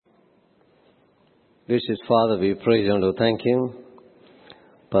Gracious Father, we praise you and thank you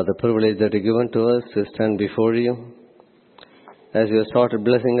for the privilege that you given to us to stand before you. As you have started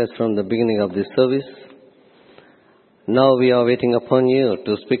blessing us from the beginning of this service, now we are waiting upon you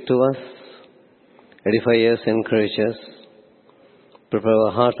to speak to us, edify us, encourage us, prepare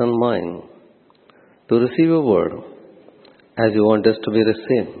our heart and mind to receive your word as you want us to be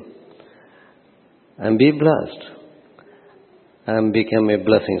received. And be blessed and become a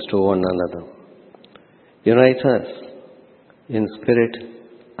blessing to one another. Unite us in spirit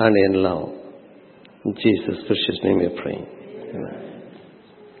and in love. In Jesus' precious name we pray. Amen.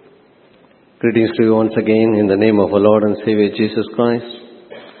 Greetings to you once again in the name of our Lord and Savior Jesus Christ.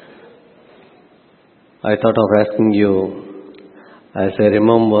 I thought of asking you as a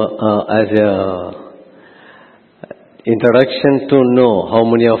introduction to know how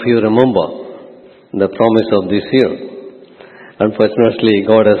many of you remember the promise of this year. Unfortunately,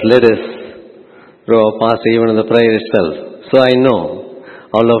 God has led us through our past, even in the prayer itself. So I know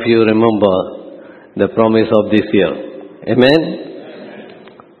all of you remember the promise of this year. Amen?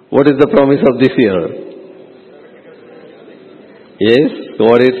 What is the promise of this year? Yes,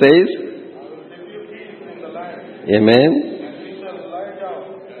 what it says? Amen?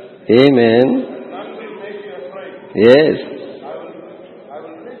 Amen? Yes.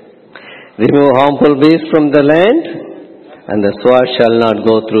 Remove harmful beasts from the land, and the sword shall not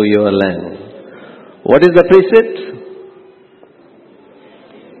go through your land. What is the precept?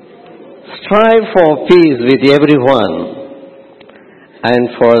 Strive for peace with everyone and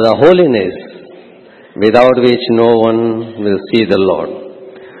for the holiness without which no one will see the Lord.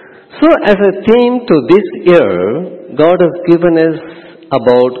 So as a theme to this year, God has given us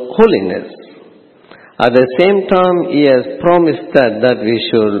about holiness. At the same time, He has promised that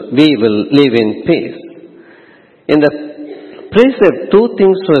we will live in peace. In the precept, two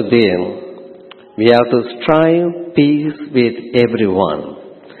things were there. We have to strive peace with everyone.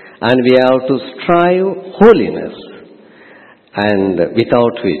 And we have to strive holiness. And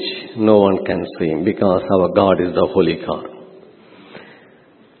without which no one can see Him, because our God is the Holy God.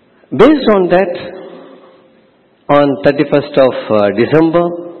 Based on that, on 31st of December,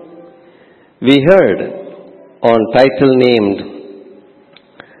 we heard on title named,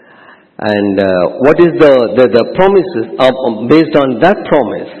 and what is the promises based on that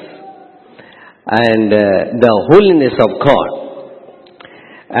promise, and the holiness of God.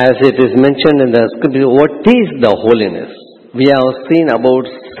 As it is mentioned in the scripture, what is the holiness? We have seen about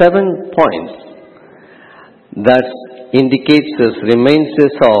 7 points that indicates us, reminds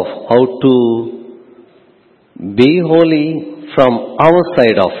us of how to be holy from our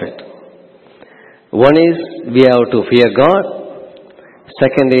side of it. One is we have to fear God.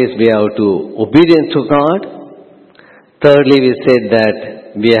 Second is we have to obedient to God. Thirdly, we said that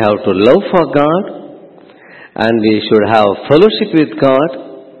we have to love for God, and we should have fellowship with God,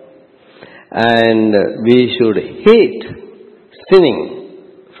 and we should hate sinning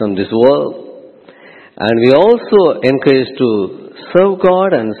from this world. And we also encourage to serve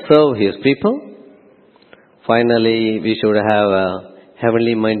God and serve His people. Finally, we should have a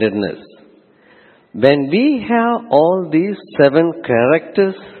heavenly mindedness. When we have all these 7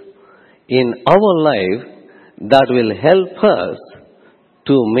 characters in our life, that will help us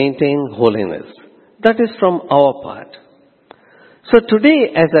to maintain holiness. That is from our part. So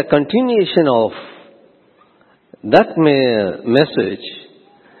today, as a continuation of that message,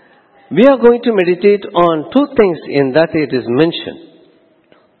 we are going to meditate on 2 things in that it is mentioned.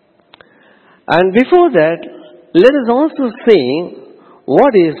 And before that, let us also see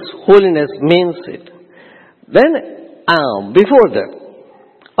what is holiness means it. Then, before that,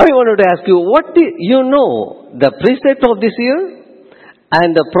 I wanted to ask you, what do you know the precept of this year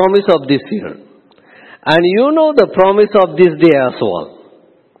and the promise of this year? And you know the promise of this day as well.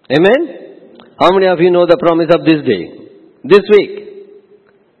 Amen? How many of you know the promise of this day? This week?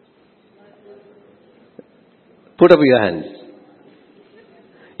 Put up your hands.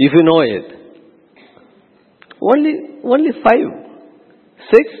 If you know it. Only 5,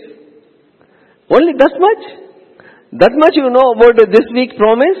 6? Only that much? That much you know about this week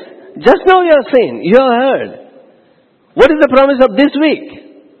promise? Just now you are saying, you have heard. What is the promise of this week?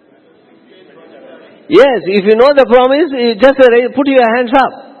 Yes, if you know the promise, you just put your hands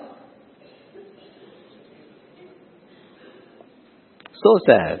up. So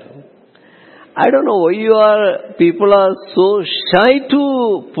sad. I don't know why people are so shy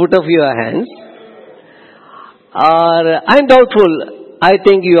to put up your hands. I'm doubtful. I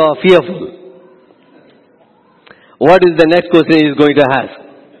think you are fearful. What is the next question he is going to ask?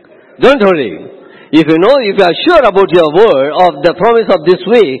 Don't worry. If you are sure about your word of the promise of this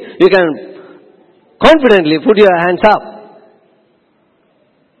week, you can Confidently put your hands up.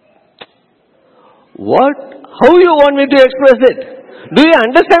 What? How you want me to express it? Do you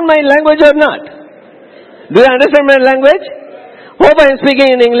understand my language or not? Do you understand my language? Hope I am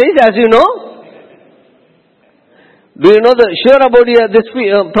speaking in English, as you know. Do you know sure about this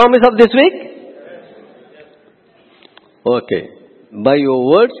promise of this week? Okay. By your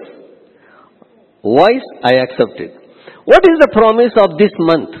words, voice, I accept it. What is the promise of this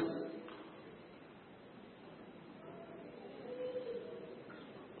month?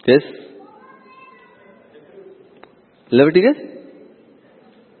 Yes? Leviticus?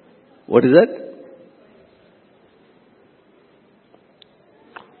 What is that?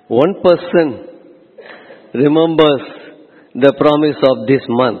 One person remembers the promise of this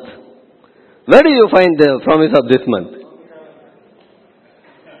month. Where do you find the promise of this month?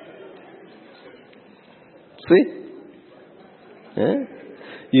 See? Yeah?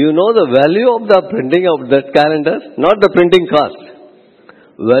 You know the value of the printing of that calendar? Not the printing cost.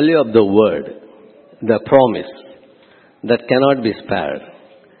 Value of the word. The promise. That cannot be spared.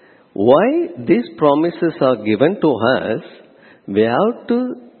 Why these promises are given to us? We have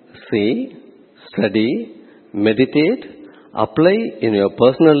to see, study, meditate, apply in your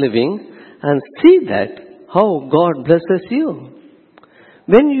personal living and see that how God blesses you.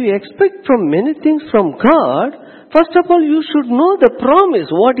 When you expect from many things from God, first of all you should know the promise,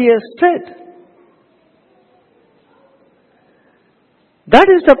 what He has said. That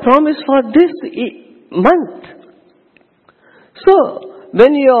is the promise for this month. So,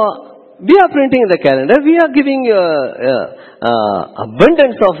 when we are printing the calendar, we are giving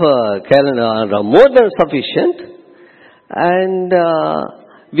abundance of calendar, more than sufficient, and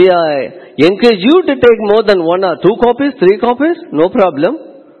we encourage you to take more than 1 or 2 copies, 3 copies, no problem.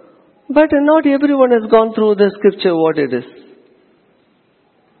 But not everyone has gone through the scripture, what it is.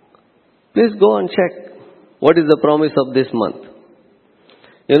 Please go and check what is the promise of this month.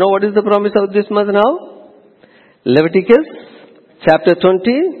 You know what is the promise of this month now? Leviticus chapter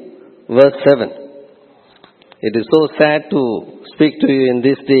 20, verse 7. It is so sad to speak to you in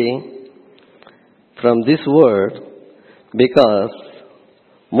this day from this word, because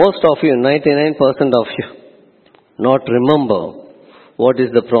most of you, 99% of you, not remember what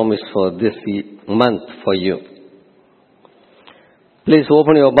is the promise for this month for you. Please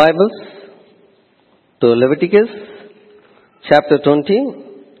open your Bibles to Leviticus chapter 20,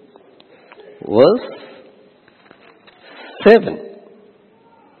 verse 7.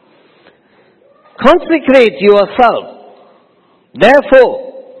 Consecrate yourself,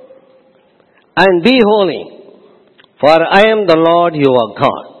 therefore, and be holy, for I am the Lord your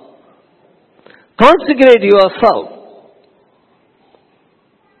God. Consecrate yourself,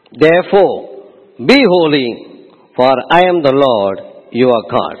 therefore, be holy, for I am the Lord your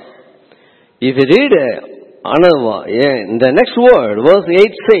God. If you read another one, in the next word, verse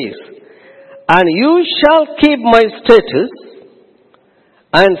 8 says, and you shall keep my statutes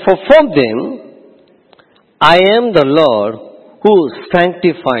and perform them. I am the Lord who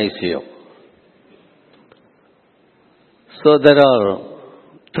sanctifies you. So there are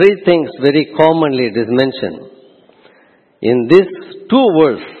 3 things very commonly it is mentioned in these 2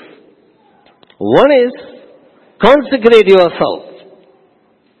 verses. One is, consecrate yourself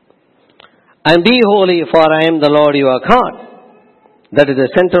and be holy, for I am the Lord your God. That is the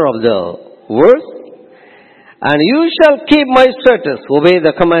center of the verse. And you shall keep my statutes, obey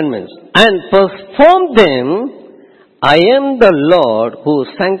the commandments, and perform them. I am the Lord who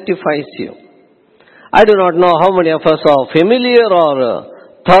sanctifies you. I do not know how many of us are familiar or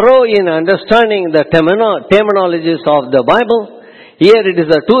thorough in understanding the terminologies of the Bible. Here it is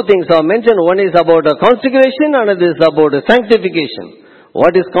the 2 things are mentioned. One is about a consecration, and another is about a sanctification.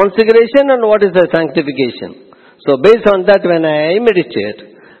 What is consecration and what is the sanctification? So based on that, when I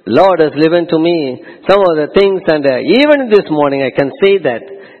meditate, Lord has given to me some of the things, and even this morning I can say that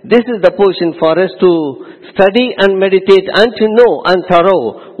this is the portion for us to study and meditate and to know and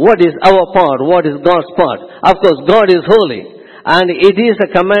thorough what is our part, what is God's part. Of course, God is holy, and it is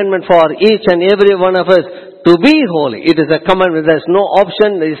a commandment for each and every one of us to be holy. It is a commandment. There is no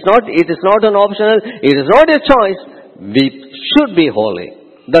option. It is not an optional. It is not a choice. We should be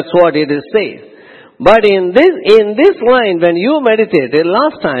holy. That's what it is says. But in this line, when you meditated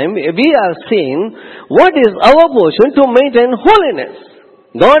last time, we are seeing what is our portion to maintain holiness.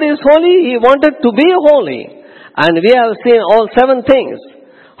 God is holy. He wanted to be holy. And we have seen all 7 things.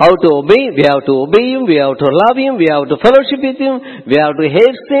 How to obey. We have to obey Him. We have to love Him. We have to fellowship with Him. We have to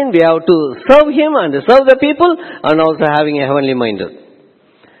hate sin. We have to serve Him and serve the people, and also having a heavenly mind.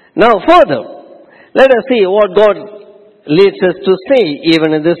 Now further, let us see what God leads us to say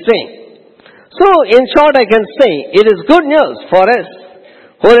even in this day. So, in short, I can say, it is good news for us.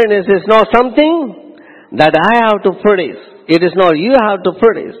 Holiness is not something that I have to produce. It is not you have to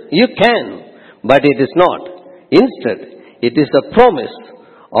produce. You can, but it is not. Instead, it is a promise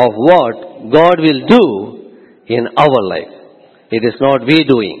of what God will do in our life. It is not we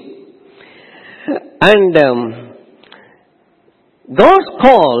doing. And God's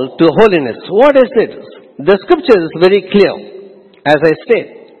call to holiness, what is it? The scripture is very clear. As I said,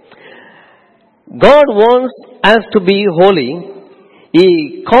 God wants us to be holy.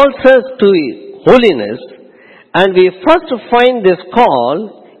 He calls us to holiness. And we first find this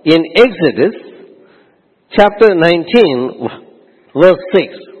call in Exodus chapter 19, verse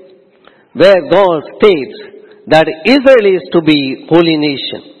 6, where God states that Israel is to be holy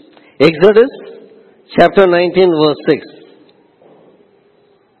nation. Exodus chapter 19, verse 6.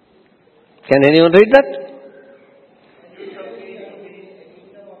 Can anyone read that?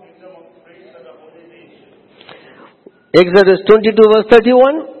 Exodus 22, verse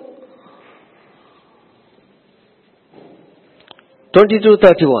 31. 22,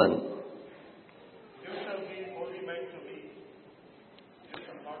 31. You shall be holy men to me. You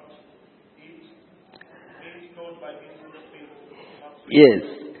shall not eat meat stored by means of the field. Yes.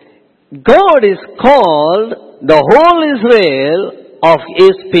 God is called the whole Israel of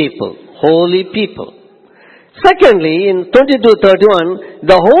His people. Holy people. Secondly, in 22:31,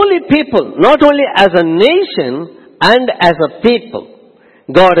 the holy people, not only as a nation and as a people,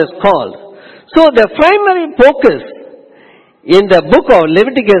 God is called. So the primary focus in the book of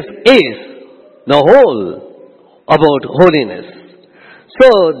Leviticus is the whole about holiness. So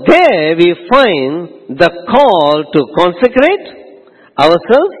there we find the call to consecrate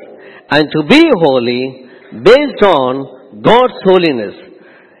ourselves and to be holy based on God's holiness.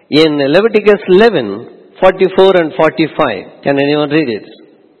 In Leviticus 11, 44 and 45. Can anyone read it?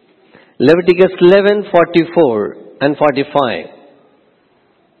 Leviticus 11, 44 and 45.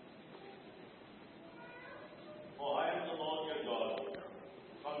 For I am the Lord your God.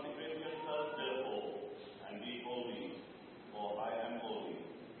 Consecrate yourselves therefore, and be holy, for I am holy.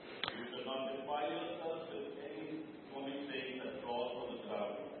 You shall not defile yourselves with any swimming thing that crawls on the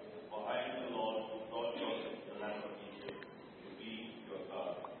ground, for I am the Lord who brought you out of the land of Egypt to be your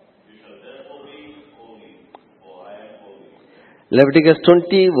God. You shall therefore be holy, for I am holy. Leviticus 20,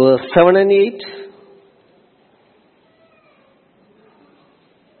 verse 7 and 8.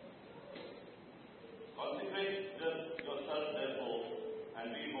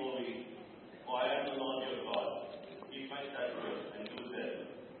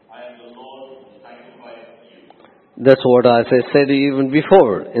 That's what as I said even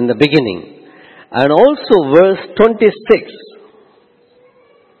before, in the beginning. And also verse 26.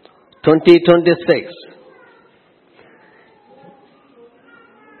 26.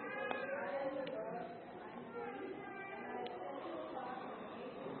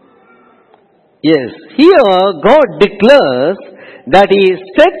 Yes, here God declares that He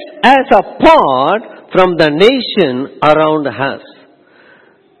sets us apart from the nation around us.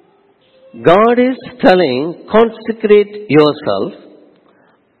 God is telling, consecrate yourself.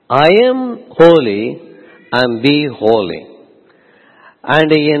 I am holy and be holy. And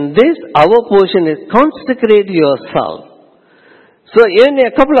in this, our portion is consecrate yourself. So in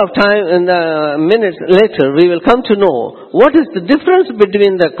a couple of minutes later, we will come to know what is the difference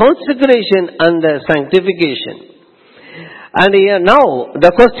between the consecration and the sanctification. And here now,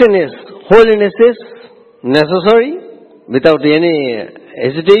 the question is, holiness is necessary without any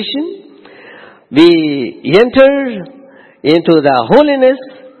hesitation. We enter into the holiness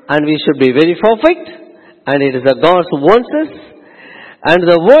and we should be very perfect, and it is the God who wants us. And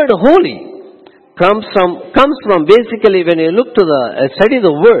the word holy comes from basically, when you look to study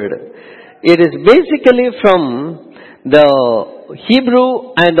the word, it is basically from the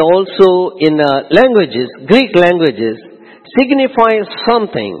Hebrew and also in languages, Greek languages, signifies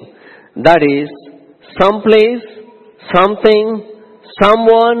something that is someplace, something,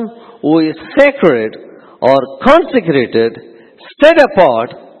 someone who is sacred or consecrated, set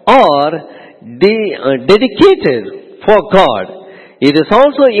apart or dedicated for God. It is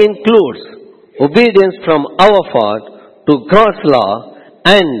also includes obedience from our part to God's law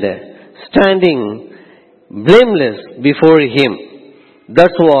and standing blameless before Him.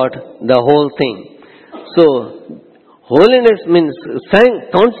 That's what the whole thing. So, holiness means,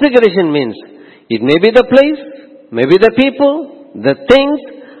 consecration means, it may be the place, maybe the people, the things,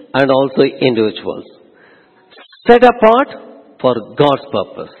 and also individuals. Set apart for God's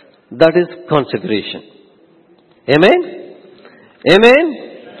purpose. That is consecration. Amen? Amen?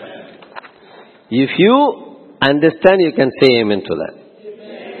 If you understand, you can say amen to that.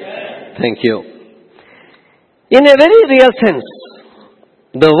 Thank you. In a very real sense,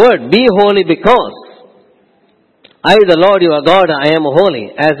 the word be holy because I, the Lord your God, I am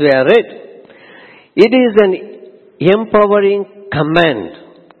holy, as we have read. It is an empowering command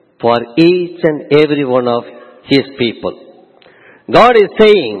for each and every one of His people. God is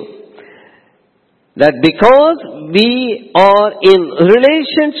saying that because we are in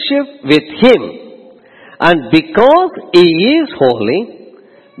relationship with Him and because He is holy,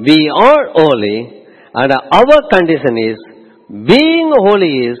 we are holy, and our condition is being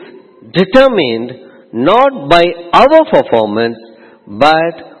holy is determined not by our performance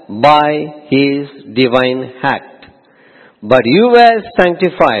but by His divine act. But you were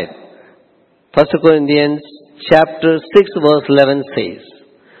sanctified. 1 Corinthians chapter 6 verse 11 says,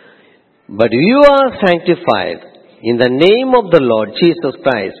 but you are sanctified in the name of the Lord Jesus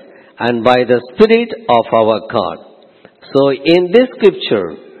Christ and by the Spirit of our God. So in this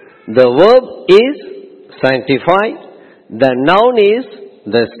scripture, the verb is sanctify, the noun is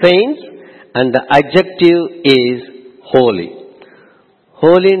the saints, and the adjective is holy.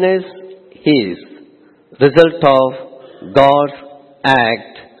 Holiness is result of God's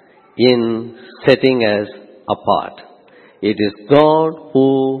act in setting us apart. It is God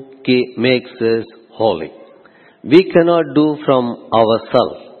who makes us holy. We cannot do from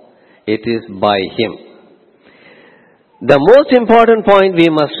ourselves. It is by Him. The most important point we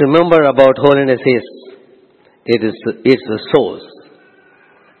must remember about holiness is it's the source.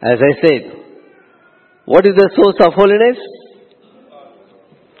 As I said, what is the source of holiness?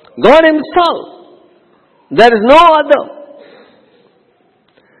 God Himself. There is no other.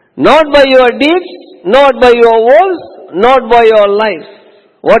 Not by your deeds, not by your words, not by your life.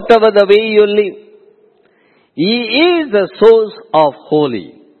 Whatever the way you live. He is the source of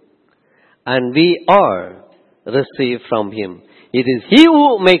holy. And we are received from Him. It is He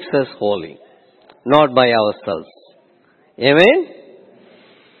who makes us holy, not by ourselves. Amen?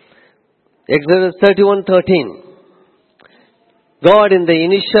 Exodus 31:13. God in the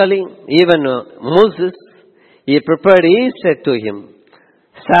initially, even Moses, He prepared, He said to him,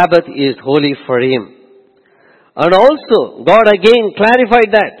 Sabbath is holy for him. And also, God again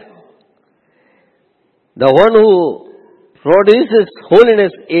clarified that. The one who produces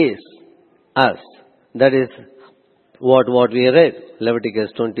holiness is us. That is what we read.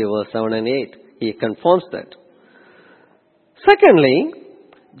 Leviticus 20 verse 7 and 8. He confirms that. Secondly,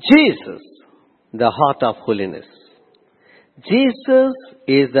 Jesus, the heart of holiness. Jesus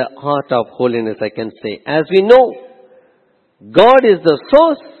is the heart of holiness, I can say. As we know, God is the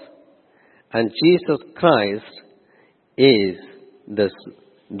source and Jesus Christ is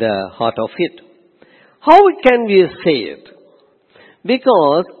the heart of it. How can we say it?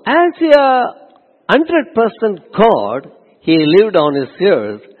 Because as a 100% God, He lived on this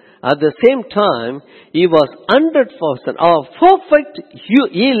earth. At the same time, He was 100% or perfect.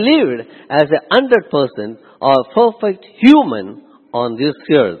 He lived as a 100% or perfect human on this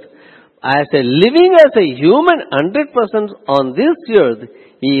earth. As a living as a human 100% on this earth,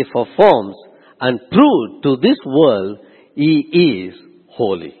 He performs and proved to this world He is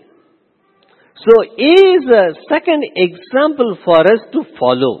holy. So He is a second example for us to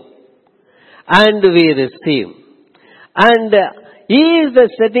follow. And we receive. And He is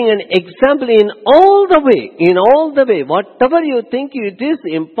setting an example in all the way. Whatever you think it is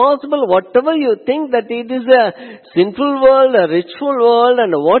impossible, whatever you think that it is a sinful world, a ritual world,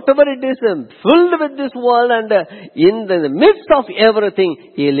 and whatever it is filled with this world, and in the midst of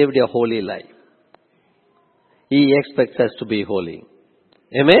everything, He lived a holy life. He expects us to be holy.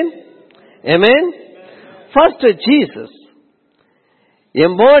 Amen? Amen? First, Jesus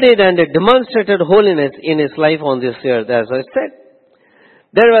embodied and demonstrated holiness in His life on this earth, as I said.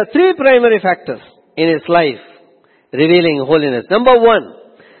 There were three primary factors in His life revealing holiness. Number one,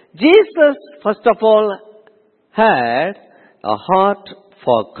 Jesus, first of all, had a heart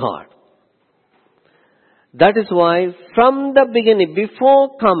for God. That is why from the beginning,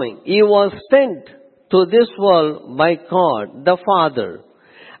 before coming, He was sent to this world by God, the Father.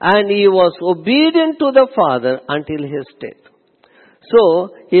 And He was obedient to the Father until His death. So,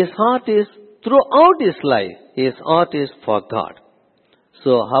 His heart is, throughout His life, His heart is for God.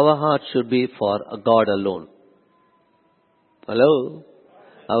 So, our heart should be for God alone. Hello?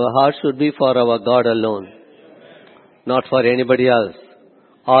 Our heart should be for our God alone. Not for anybody else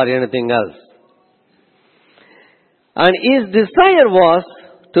or anything else. And His desire was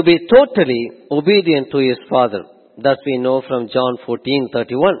to be totally obedient to His Father. That we know from John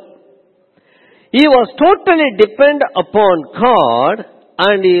 14:31. He was totally dependent upon God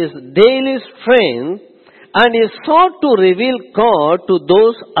and His daily strength and he sought to reveal God to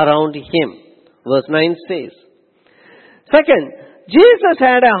those around him. Verse 9 says. Second, Jesus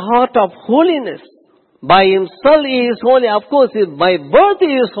had a heart of holiness. By himself he is holy. Of course, by birth he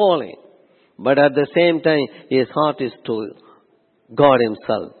is holy. But at the same time, his heart is to God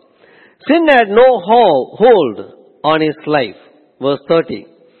himself. Sin had no hold on his life. Verse 30.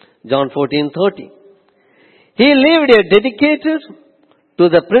 John 14:30. He lived a dedicated to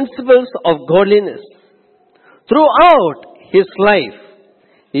the principles of godliness. Throughout his life,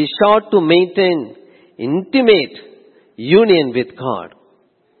 he sought to maintain intimate union with God.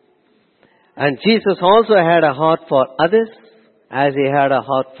 And Jesus also had a heart for others as he had a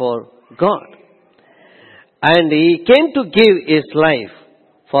heart for God. And he came to give his life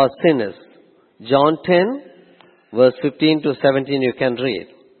for sinners. John 10, verse 15 to 17 you can read.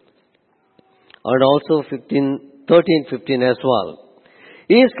 And also 13, 15 as well.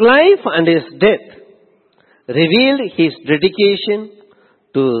 His life and his death revealed his dedication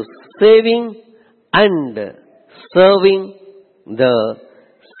to saving and serving the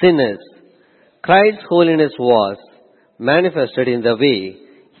sinners. Christ's holiness was manifested in the way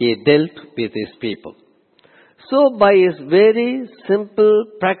he dealt with his people. So by his very simple,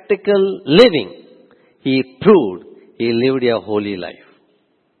 practical living, he proved he lived a holy life.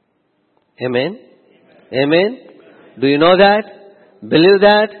 Amen? Amen? Do you know that? Believe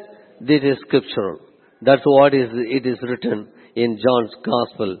that? This is scriptural. That's what it is written in John's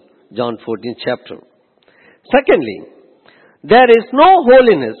Gospel, John 14 chapter. Secondly, there is no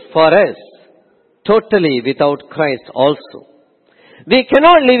holiness for us totally without Christ also. We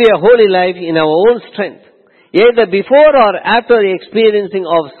cannot live a holy life in our own strength, either before or after the experiencing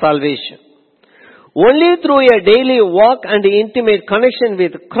of salvation. Only through a daily walk and intimate connection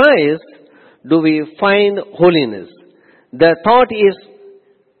with Christ do we find holiness. The thought is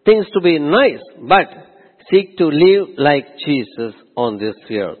things to be nice, but seek to live like Jesus on this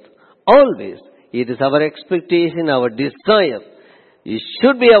earth. Always, it is our expectation, our desire. It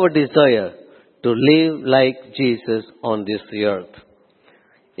should be our desire to live like Jesus on this earth.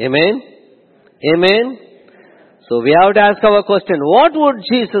 Amen? Amen? So we have to ask our question, what would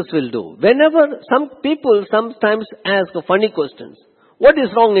Jesus will do? Whenever some people sometimes ask funny questions. What is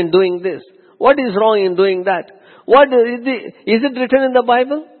wrong in doing this? What is wrong in doing that? Is it written in the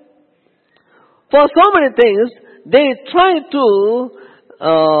Bible? For so many things, they try to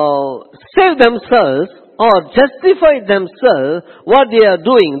save themselves or justify themselves what they are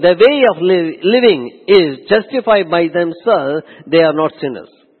doing. The way of living is justified by themselves. They are not sinners.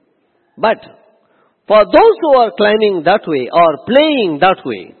 But for those who are climbing that way or playing that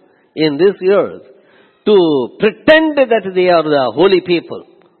way in this earth to pretend that they are the holy people,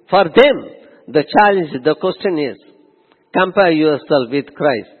 for them the challenge, the question is, compare yourself with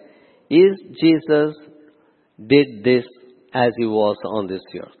Christ. Is Jesus did this as he was on this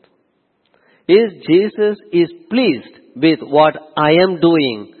earth? Is Jesus is pleased with what I am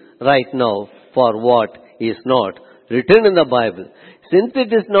doing right now for what is not written in the Bible? Since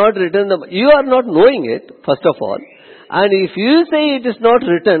it is not written, you are not knowing it, first of all. And if you say it is not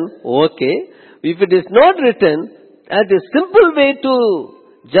written, okay. If it is not written, a simple way to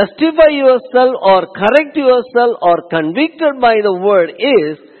justify yourself or correct yourself or convicted by the word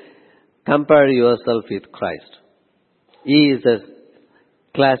is compare yourself with Christ. He is a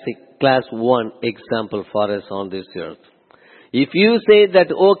classic, class 1 example for us on this earth. If you say that,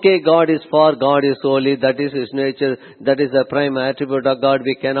 okay, God is for, God is holy, that is His nature, that is the prime attribute of God,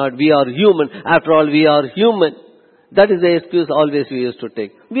 we are human, after all we are human. That is the excuse always we used to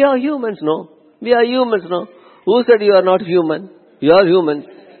take. We are humans, no? We are humans, no? Who said you are not human? You are humans.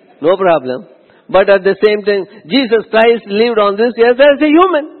 No problem. But at the same time, Jesus Christ lived on this earth as a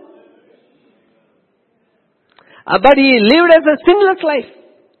human. But He lived as a sinless life.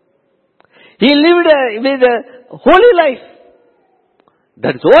 He lived with a holy life.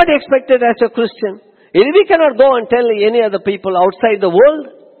 That's what expected as a Christian. We cannot go and tell any other people outside the world.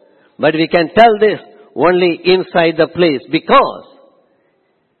 But we can tell this only inside the place because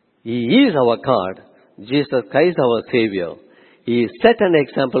He is our God. Jesus Christ our Savior. He set an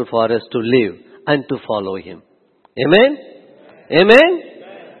example for us to live and to follow Him. Amen? Amen?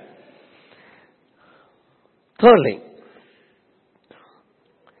 Thirdly,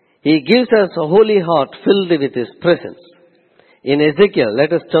 He gives us a holy heart filled with His presence. In Ezekiel,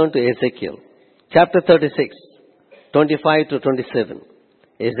 let us turn to Ezekiel, chapter 36, 25 to 27.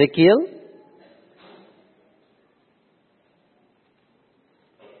 Ezekiel,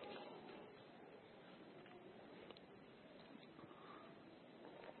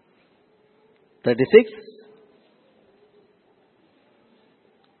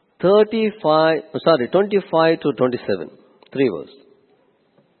 25 to 27. 3 verse.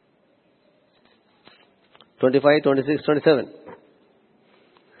 25, 26, 27.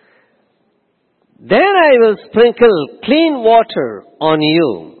 Then I will sprinkle clean water on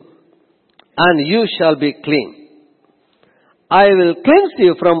you, and you shall be clean. I will cleanse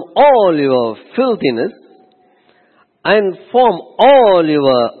you from all your filthiness, and from all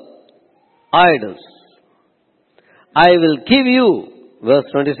your idols. I will give you, verse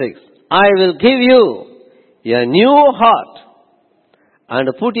 26, I will give you a new heart, and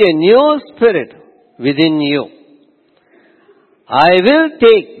put a new spirit within you. I will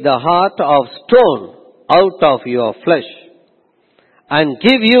take the heart of stone out of your flesh, and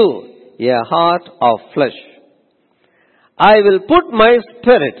give you a heart of flesh. I will put my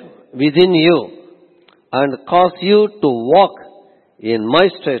spirit within you, and cause you to walk in my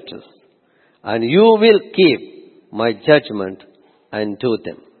statutes, and you will keep my judgment and do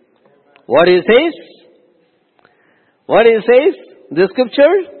them. What he says? What he says? The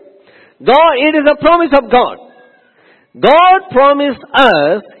scripture? God, it is a promise of God. God promised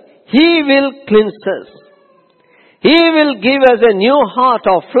us He will cleanse us. He will give us a new heart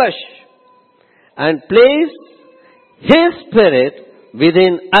of flesh and place His Spirit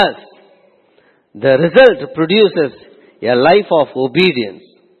within us. The result produces a life of obedience.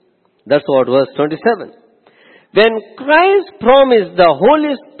 That's what verse 27. When Christ promised the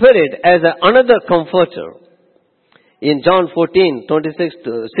Holy Spirit as another comforter, in John 14,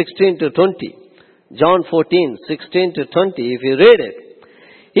 16 to 20, John 14, 16 to 20, if you read it,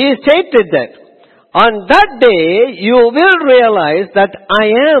 He stated that, on that day you will realize that I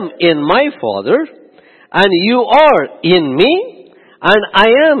am in my Father, and you are in me, and I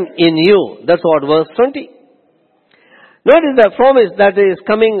am in you. That's what verse 20. Notice the promise that is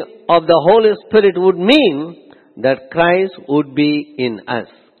coming of the Holy Spirit would mean that Christ would be in us.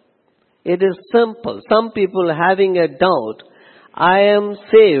 It is simple. Some people having a doubt, I am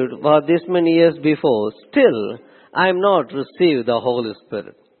saved for this many years before, still I am not received the Holy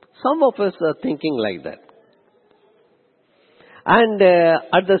Spirit. Some of us are thinking like that. And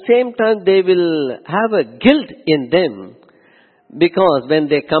at the same time they will have a guilt in them, because when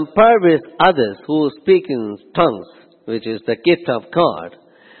they compare with others who speak in tongues, which is the gift of God,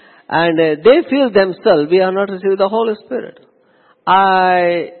 and they feel themselves, we are not receiving the Holy Spirit.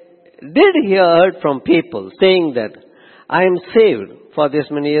 I did hear from people saying that I am saved for this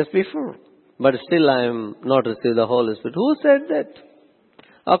many years before, but still I am not receiving the Holy Spirit. Who said that?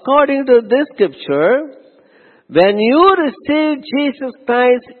 According to this scripture, when you receive Jesus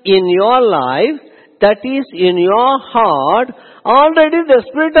Christ in your life, that is in your heart, already the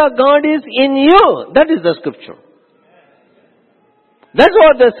Spirit of God is in you. That is the scripture. That's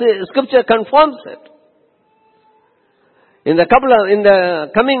what the scripture confirms it. In the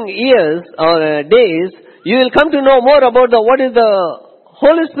coming years or days, you will come to know more about what is the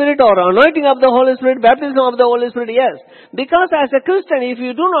Holy Spirit or anointing of the Holy Spirit, baptism of the Holy Spirit, yes. Because as a Christian, if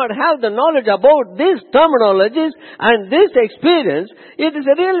you do not have the knowledge about these terminologies and this experience, it is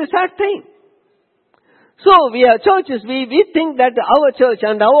a really sad thing. So we have churches, we think that our church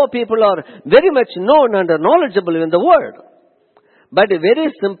and our people are very much known and knowledgeable in the word. But very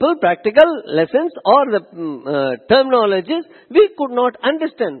simple practical lessons or the terminologies we could not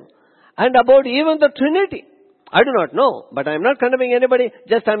understand. And about even the Trinity, I do not know, but I am not condemning anybody,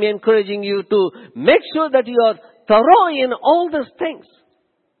 just I am encouraging you to make sure that you are thorough in all these things.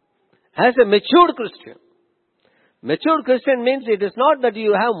 As a matured Christian. Matured Christian means it is not that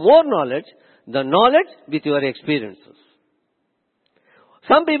you have more knowledge, the knowledge with your experiences.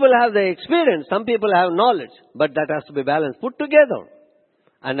 Some people have the experience, some people have knowledge, but that has to be balanced, put together,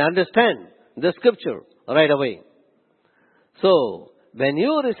 and understand the scripture right away. So, when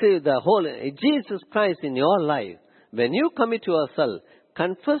you receive the Holy Jesus Christ in your life, when you commit yourself,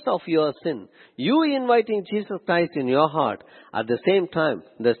 confess of your sin, you inviting Jesus Christ in your heart, at the same time,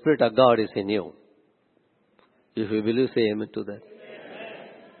 the Spirit of God is in you. If you believe, say amen to that. Amen.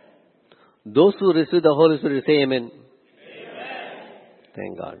 Those who receive the Holy Spirit, say amen.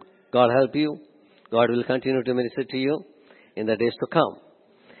 Thank God. God help you. God will continue to minister to you in the days to come.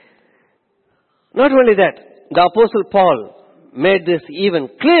 Not only that, the Apostle Paul made this even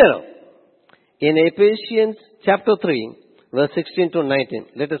clearer in Ephesians chapter 3, verse 16 to 19.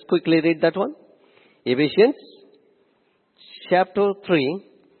 Let us quickly read that one. Ephesians chapter 3,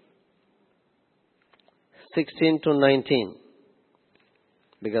 16 to 19.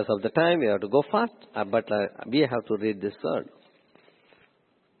 Because of the time, we have to go fast, but we have to read this word.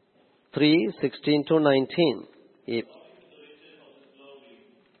 3, 16 to 19.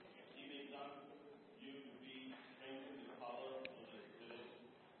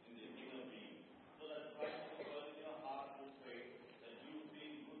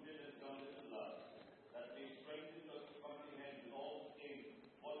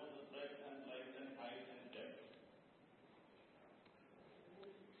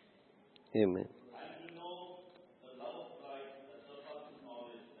 Amen. And to know the love of Christ that surpasses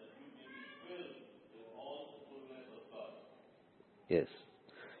knowledge, that you may be filled with all the fullness of God. Yes.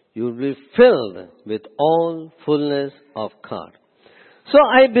 You will be filled with all fullness of God. So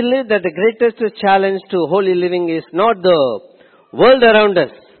I believe that the greatest challenge to holy living is not the world around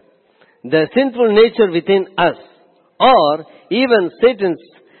us, the sinful nature within us, or even Satan's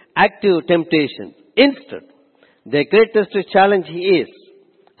active temptation. Instead, the greatest challenge is,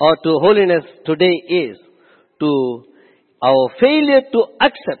 or to holiness today is, to our failure to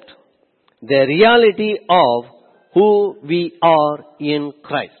accept the reality of who we are in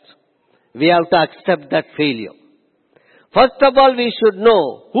Christ. We have to accept that failure. First of all, we should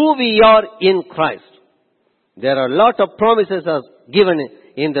know who we are in Christ. There are a lot of promises as given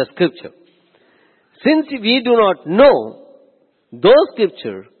in the scripture. Since we do not know those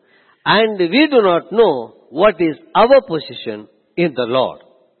scriptures, and we do not know what is our position in the Lord,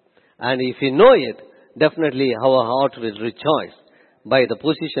 and if we know it, definitely our heart will rejoice by the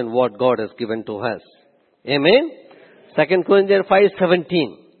position what God has given to us. Amen? 2 Corinthians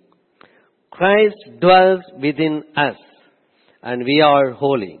 5:17. Christ dwells within us, and we are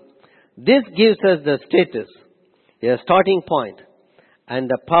holy. This gives us the status, a starting point, and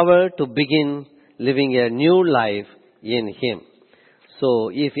the power to begin living a new life in Him. So,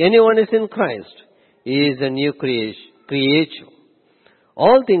 if anyone is in Christ, he is a new creature.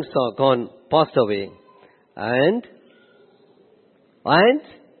 All things are gone, passed away, and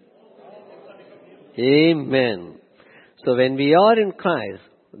Amen. So, when we are in Christ,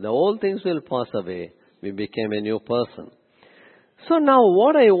 the old things will pass away. We became a new person. So now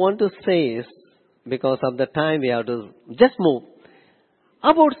what I want to say is, because of the time we have to just move,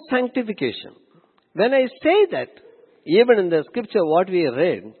 about sanctification. When I say that, even in the scripture what we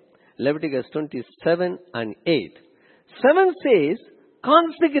read, Leviticus 27 and 8, 7 says,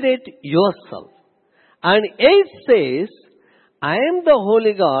 consecrate yourself. And 8 says, I am the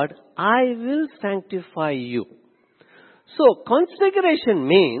holy God, I will sanctify you. So, consecration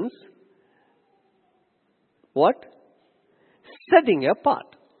means what? Setting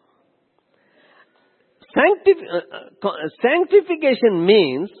apart. Sanctification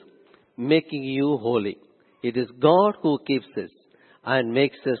means making you holy. It is God who keeps us and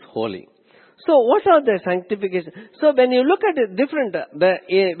makes us holy. So, what are the sanctification? So, when you look at it different,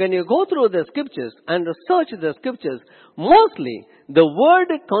 when you go through the scriptures and search the scriptures, mostly the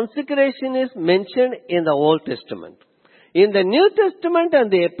word consecration is mentioned in the Old Testament. In the New Testament and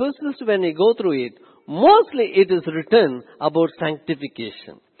the epistles, when you go through it, mostly it is written about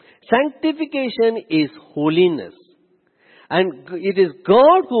sanctification. Sanctification is holiness. And it is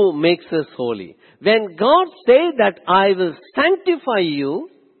God who makes us holy. When God says that I will sanctify you,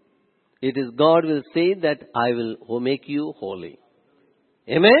 it is God will say that I will make you holy.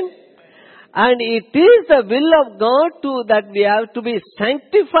 Amen? And it is the will of God that we have to be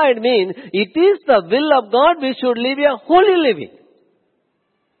sanctified, means it is the will of God we should live a holy living.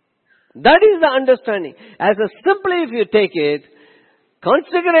 That is the understanding. As a simply if you take it,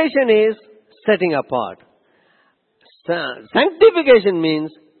 consecration is setting apart. Sanctification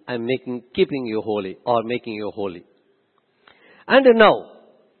means I'm keeping you holy or making you holy. And now,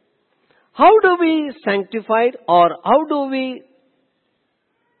 how do we sanctify or how do we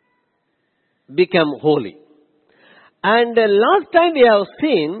become holy? And last time we have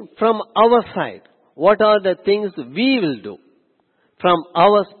seen from our side, what are the things we will do from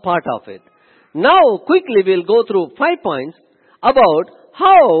our part of it. Now quickly we'll go through 5 points about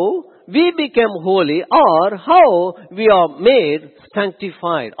how we become holy or how we are made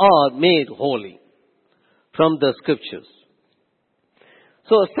sanctified or made holy from the scriptures.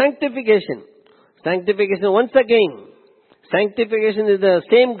 So sanctification. Sanctification, once again, sanctification is the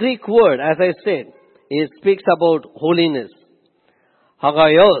same Greek word, as I said. It speaks about holiness.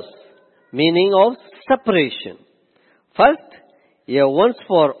 Hagios, meaning of separation. First, a once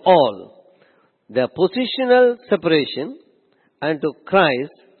for all, the positional separation unto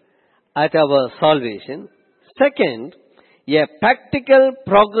Christ at our salvation. Second, a practical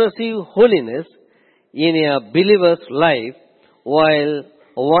progressive holiness in a believer's life while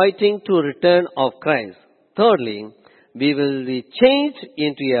awaiting to return of Christ. Thirdly, we will be changed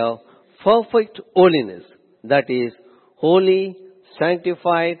into a perfect holiness, that is, holy,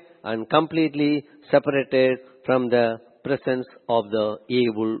 sanctified, and completely separated from the presence of the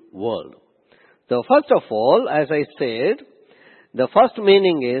evil world. So first of all, as I said, the first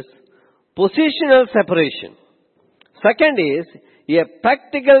meaning is positional separation. Second is a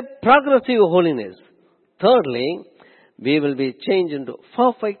practical progressive holiness. Thirdly, we will be changed into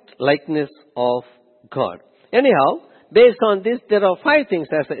perfect likeness of God. Anyhow, based on this, there are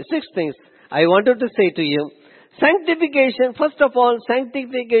 6 things I wanted to say to you, sanctification, first of all,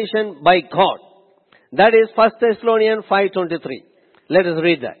 sanctification by God. That is 1 Thessalonians 5:23. Let us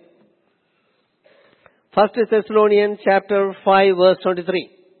read that. 1 Thessalonians chapter 5 verse 23.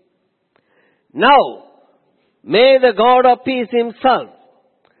 Now, may the God of peace himself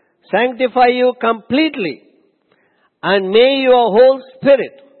sanctify you completely, and may your whole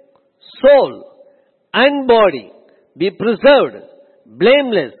spirit, soul, and body be preserved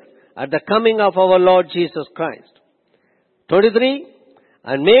blameless at the coming of our Lord Jesus Christ. 23.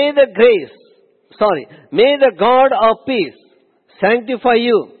 And may the God of peace sanctify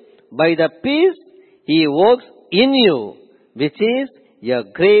you by the peace he works in you, which is a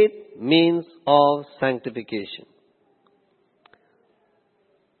great means of sanctification.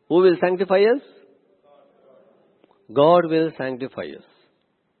 Who will sanctify us? God will sanctify us.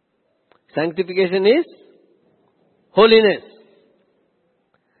 Sanctification is holiness.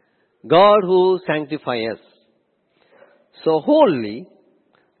 God who sanctifies us. So holy,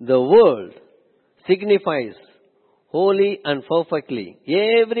 the word signifies wholly and perfectly,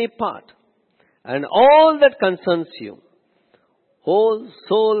 every part and all that concerns you. Whole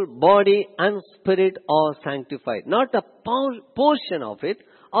soul, body and spirit are sanctified. Not a portion of it,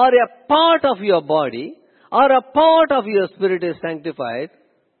 or a part of your body, or a part of your spirit is sanctified.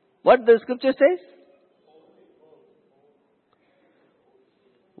 What the scripture says?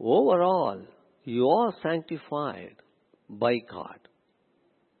 Overall, you are sanctified by God.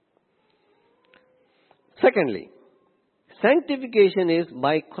 Secondly, sanctification is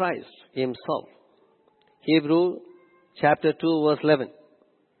by Christ himself. Hebrew chapter 2 verse 11.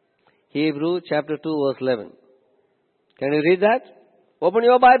 Hebrew chapter 2 verse 11. Can you read that? Open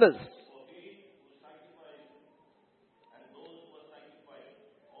your Bibles.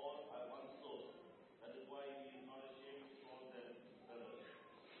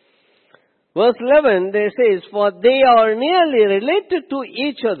 Verse 11, they says, for they are nearly related to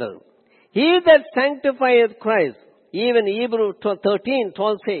each other. He that sanctifieth Christ, even Hebrew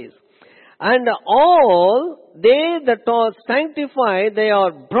 13:12 says, and all they that are sanctified, they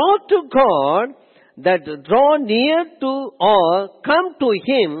are brought to God, that draw near to or come to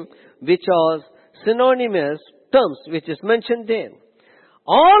him, which are synonymous terms, which is mentioned there.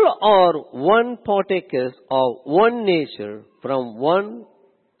 All are one partakers of one nature from one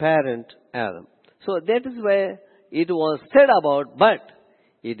parent Adam. So that is where it was said about, but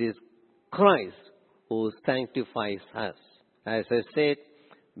it is Christ who sanctifies us. As I said,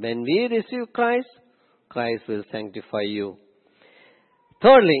 when we receive Christ, Christ will sanctify you.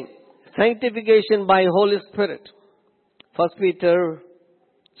 Thirdly, sanctification by Holy Spirit. 1 Peter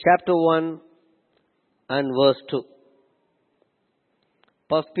chapter 1 and verse 2.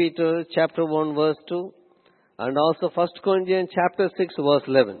 1 Peter chapter 1 verse 2 and also 1 Corinthians chapter 6 verse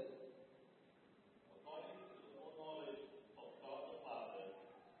 11.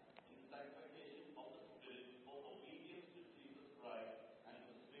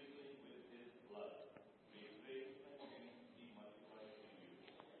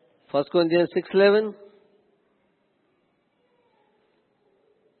 First Corinthians 6:11.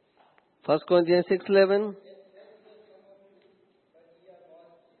 1 Corinthians 6:11.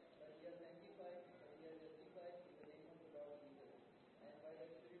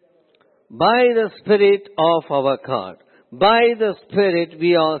 By the Spirit of our God. By the Spirit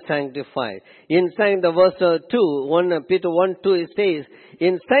we are sanctified. In the verse 2, 1 Peter 1:2 it says,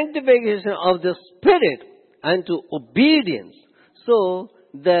 in sanctification of the Spirit unto obedience. So,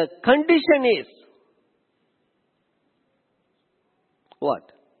 the condition is what?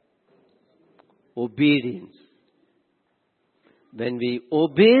 Obedience. When we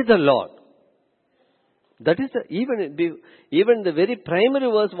obey the Lord, that is even the very primary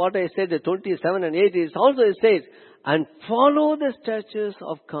verse, what I said, the 27 and 8, is also it says, and follow the statutes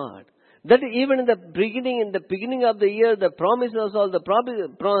of God. That even in the beginning of the year, the promises, all the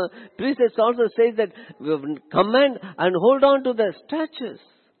precepts also says that command and hold on to the statutes,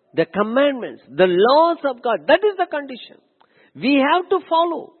 the commandments, the laws of God. That is the condition. We have to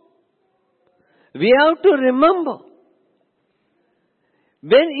follow. We have to remember.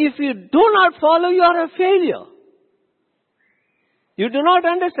 If you do not follow, you are a failure. You do not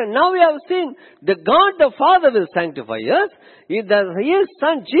understand. Now we have seen that God the Father will sanctify us. His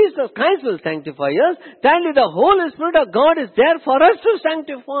Son Jesus Christ will sanctify us. Thirdly, the Holy Spirit of God is there for us to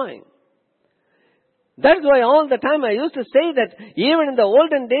sanctify. That's why all the time I used to say that even in the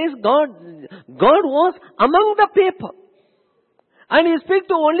olden days, God was among the people. And He speaks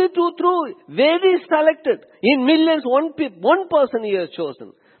to only through very selected. In millions, one person He has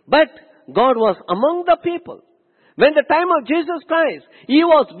chosen. But God was among the people. When the time of Jesus Christ, He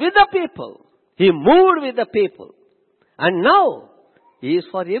was with the people. He moved with the people. And now, He is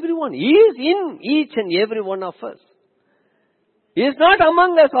for everyone. He is in each and every one of us. He is not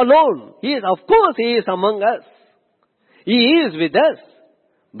among us alone. He is, of course, He is among us. He is with us.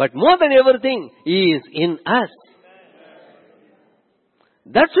 But more than everything, He is in us.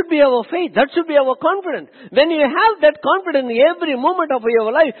 That should be our faith. That should be our confidence. When you have that confidence in every moment of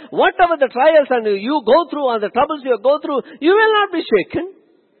your life, whatever the trials and you go through or the troubles you go through, you will not be shaken.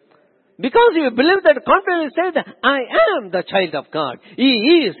 Because you believe that confidence says that I am the child of God.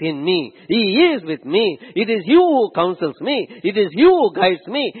 He is in me. He is with me. It is you who counsels me. It is you who guides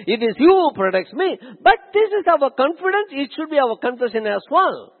me. It is you who protects me. But this is our confidence. It should be our confession as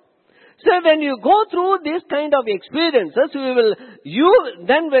well. So when you go through this kind of experiences,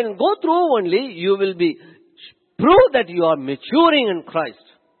 then when go through only, you will be prove that you are maturing in Christ.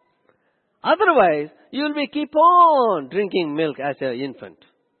 Otherwise, you will be keep on drinking milk as an infant.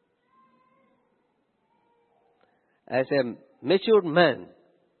 As a matured man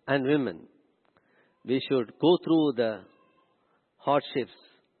and women, we should go through the hardships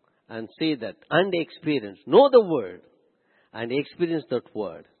and see that and experience, know the word and experience that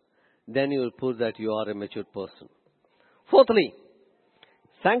word. Then you will prove that you are a matured person. Fourthly,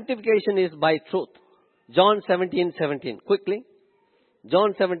 sanctification is by truth. John 17:17. Quickly.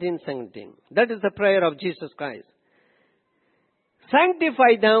 John 17:17. That is the prayer of Jesus Christ.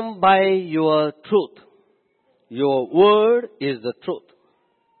 Sanctify them by your truth. Your word is the truth.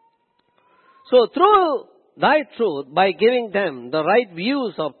 So through thy truth, by giving them the right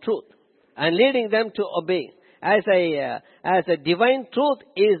views of truth and leading them to obey, as a divine truth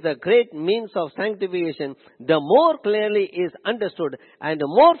is the great means of sanctification, the more clearly is understood and the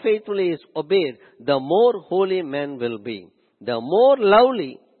more faithfully is obeyed, the more holy men will be. The more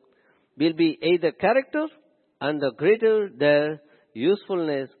lovely will be either character and the greater their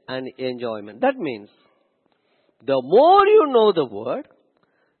usefulness and enjoyment. That means, the more you know the word,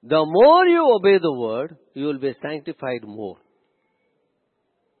 the more you obey the word, you will be sanctified more.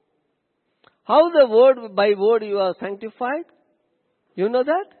 How the word by word you are sanctified? You know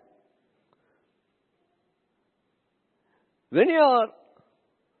that? When you are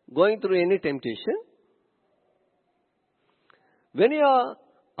going through any temptation, when you are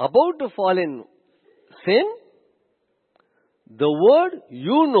about to fall in sin, the word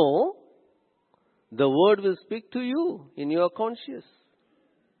you know, the word will speak to you in your conscience.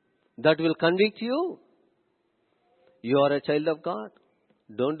 That will convict you. You are a child of God.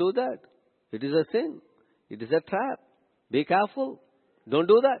 Don't do that. It is a sin. It is a trap. Be careful. Don't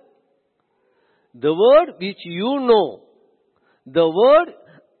do that. The word which you know. The word,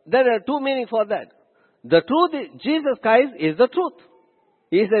 there are two meanings for that. The truth, Jesus Christ is the truth.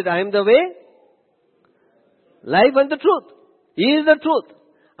 He said, I am the way, life and the truth. He is the truth.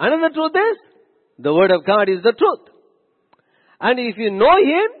 Another truth is, the word of God is the truth. And if you know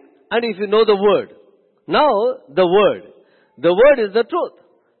Him, and if you know the word, now the word is the truth.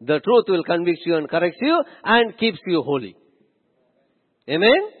 The truth will convict you and correct you and keeps you holy.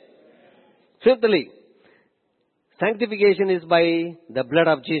 Amen? Fifthly, sanctification is by the blood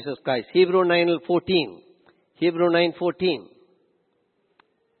of Jesus Christ. Hebrews 9:14. Hebrews 9:14.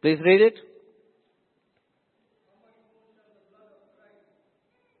 Please read it.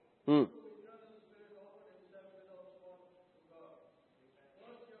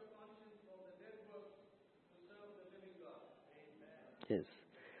 Yes.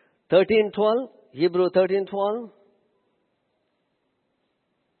 13:12. Hebrews 13:12.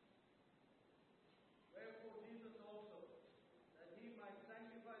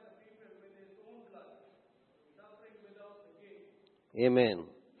 Amen.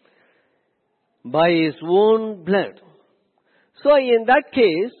 By His own blood. So in that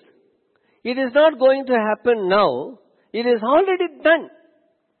case, it is not going to happen now. It is already done.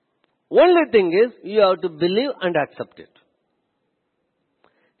 Only thing is, you have to believe and accept it.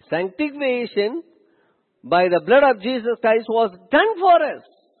 Sanctification by the blood of Jesus Christ was done for us.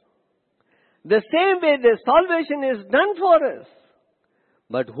 The same way the salvation is done for us.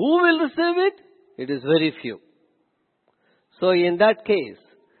 But who will receive it? It is very few. So in that case,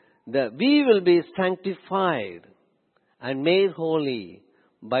 we will be sanctified and made holy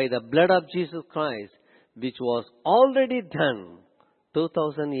by the blood of Jesus Christ, which was already done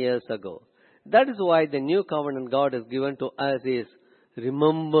 2000 years ago. That is why the new covenant God has given to us is,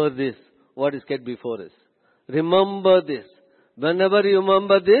 remember this, what is kept before us. Remember this. Whenever you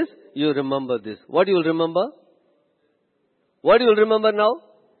remember this, you remember this. What you will remember? What you will remember now?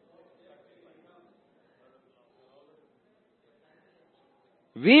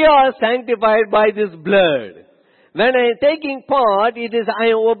 We are sanctified by this blood. When I am taking part, it is I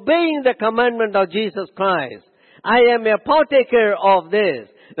am obeying the commandment of Jesus Christ. I am a partaker of this.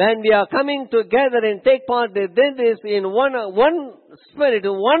 When we are coming together and take part in this in one spirit,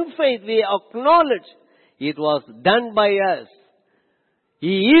 one faith, we acknowledge it was done by us.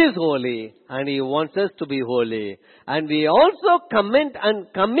 He is holy and He wants us to be holy. And we also commit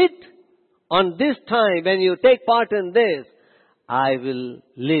on this time, when you take part in this, I will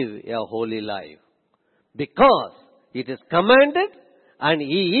live a holy life. Because it is commanded and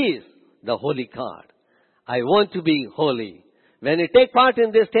He is the holy God. I want to be holy. When you take part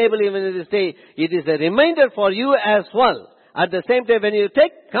in this table, even in this day, it is a reminder for you as well. At the same time, when you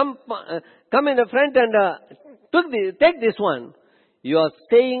come in the front and take this one, you are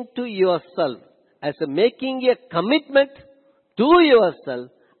saying to yourself, as making a commitment to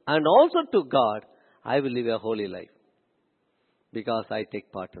yourself and also to God, I will live a holy life because I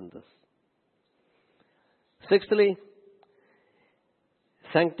take part in this. Sixthly,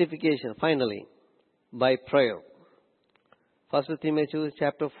 sanctification, finally, by prayer. 1 Timothy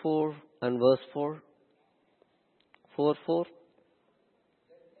chapter 4 and verse 4. 4:4.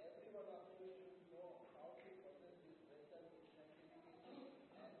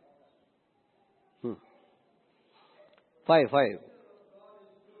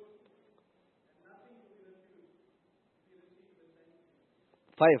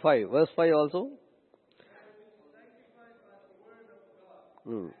 5. Verse 5 also.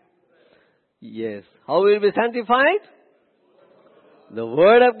 Yes. How will we be sanctified? The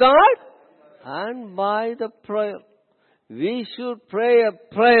Word of God and by the prayer. We should pray a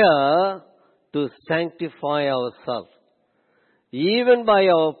prayer to sanctify ourselves. Even by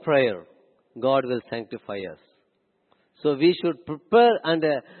our prayer, God will sanctify us. So we should prepare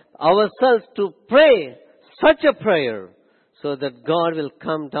ourselves to pray such a prayer so that God will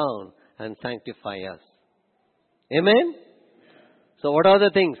come down and sanctify us. Amen? So what are the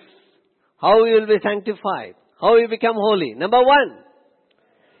things? How we will be sanctified? How we become holy? Number 1,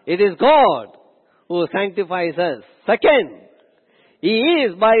 it is God who sanctifies us. Second, He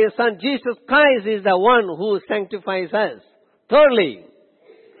is by His Son Jesus Christ is the one who sanctifies us. Thirdly,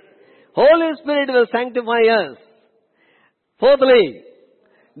 Holy Spirit will sanctify us. Fourthly,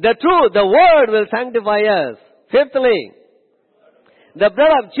 the truth, the Word will sanctify us. Fifthly, the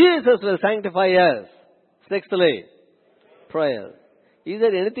blood of Jesus will sanctify us. Sixthly, prayer. Is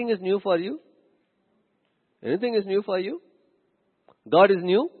there anything is new for you? Anything is new for you? God is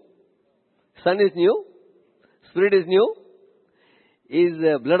new. Son is new. Spirit is new. Is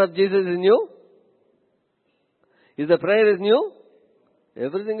the blood of Jesus is new? Is the prayer is new?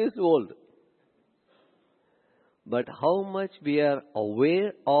 Everything is old. But how much we are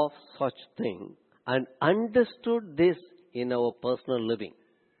aware of such thing and understood this in our personal living.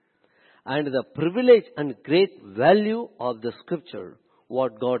 And the privilege and great value of the Scripture,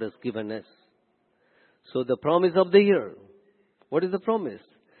 what God has given us. So the promise of the year. What is the promise?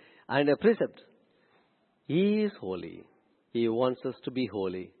 And a precept. He is holy. He wants us to be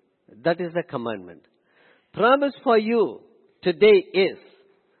holy. That is the commandment. Promise for you today is,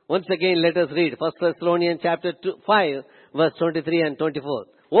 once again let us read 1 Thessalonians chapter 5 verse 23 and 24.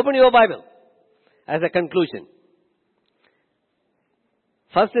 Open your Bible as a conclusion.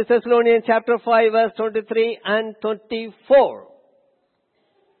 1 Thessalonians chapter 5 verse 23 and 24.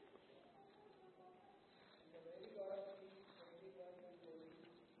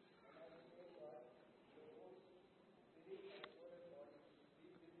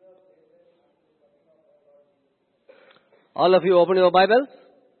 All of you open your Bibles.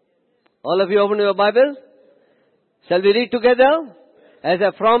 All of you open your Bibles. Shall we read together? As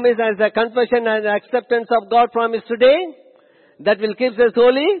a promise, as a confession, as an acceptance of God's promise today, that will keep us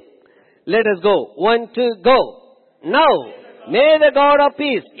holy. Let us go. 1, 2, go. Now, may the God of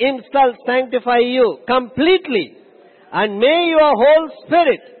peace Himself sanctify you completely, and may your whole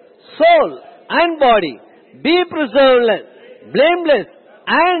spirit, soul, and body be preserved, blameless,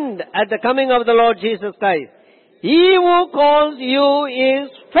 and at the coming of the Lord Jesus Christ. He who calls you is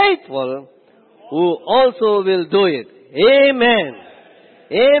faithful, who also will do it. Amen.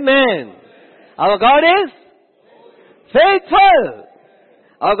 Amen. Our God is faithful.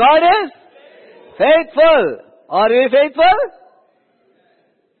 Our God is faithful. Are we faithful?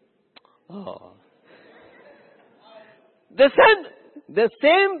 Oh. The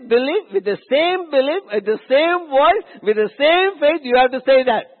same belief, with the same voice, with the same faith, you have to say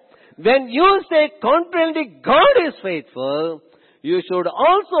that. When you say confidently God is faithful, you should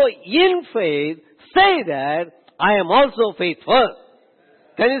also in faith say that I am also faithful.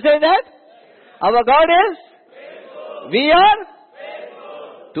 Can you say that? Our God is faithful. We are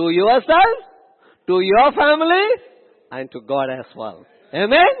faithful. To yourself, to your family, and to God as well.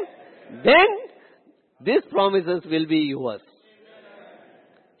 Amen? Then, these promises will be yours.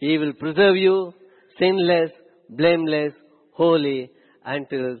 He will preserve you sinless, blameless, holy,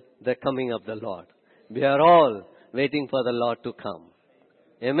 until the coming of the Lord. We are all waiting for the Lord to come.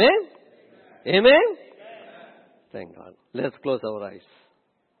 Amen? Amen? Thank God. Let's close our eyes.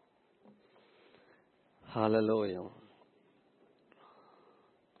 Hallelujah.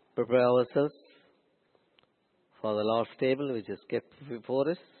 Prepare ourselves for the Lord's table which is kept before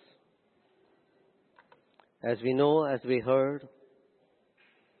us. As we know, as we heard,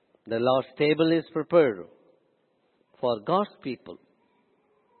 the Lord's table is prepared for God's people.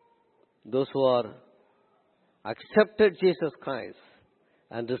 Those who are accepted Jesus Christ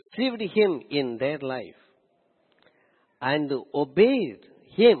and received Him in their life and obeyed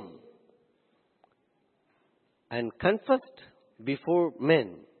Him and confessed before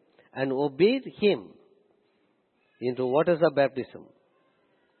men and obeyed Him into what is a baptism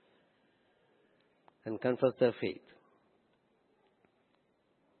and confessed their faith.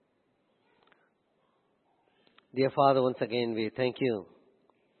 Dear Father, once again we thank you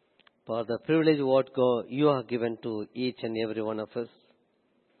for the privilege what you have given to each and every one of us.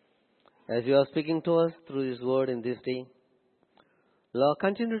 As you are speaking to us through this word in this day, Lord,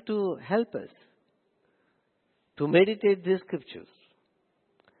 continue to help us to meditate these scriptures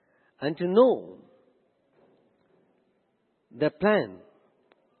and to know the plan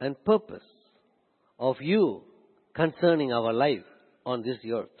and purpose of you concerning our life on this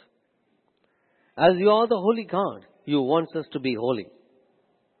earth. As you are the holy God, you want us to be holy.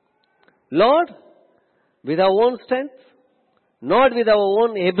 Lord, with our own strength, not with our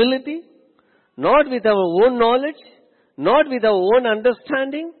own ability, not with our own knowledge, not with our own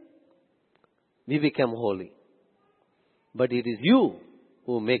understanding, we become holy. But it is you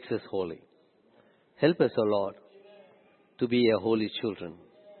who makes us holy. Help us, O Lord, to be a holy children,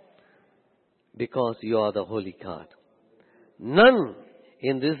 because you are the holy God. None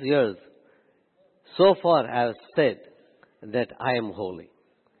in this earth so far have said that I am holy.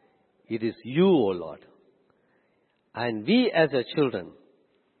 It is you, O Lord. And we as your children,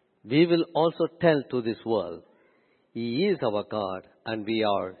 we will also tell to this world, He is our God and we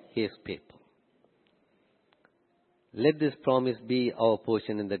are His people. Let this promise be our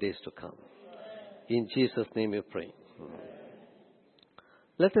portion in the days to come. In Jesus' name we pray.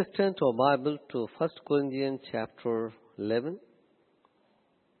 Let us turn to our Bible to 1 Corinthians chapter 11.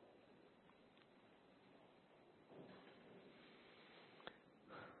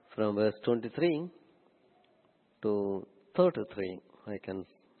 From verse 23 to 33,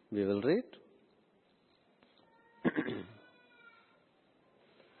 we will read.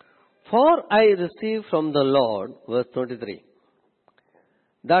 For I received from the Lord, verse 23,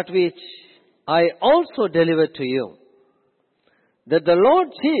 that which I also delivered to you, that the Lord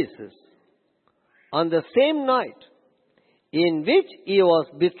Jesus, on the same night in which He was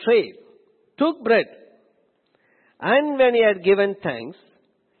betrayed, took bread, and when He had given thanks,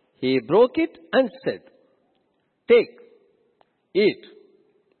 He broke it and said, Take, eat,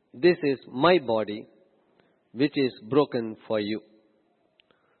 this is my body, which is broken for you.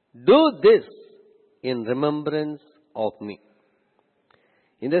 Do this in remembrance of me.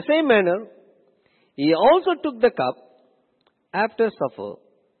 In the same manner, He also took the cup after supper,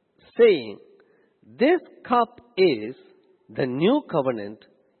 saying, This cup is the new covenant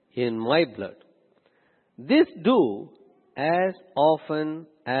in my blood. This do as often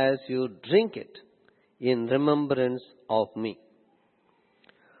as you drink it in remembrance of me.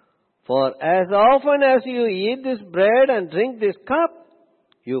 For as often as you eat this bread and drink this cup,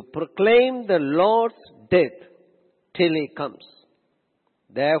 you proclaim the Lord's death till He comes.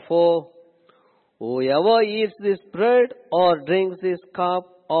 Therefore, whoever eats this bread or drinks this cup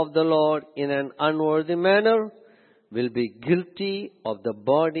of the Lord in an unworthy manner will be guilty of the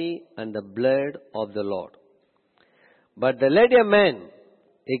body and the blood of the Lord. But let a man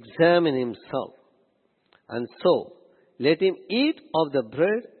examine himself, and so let him eat of the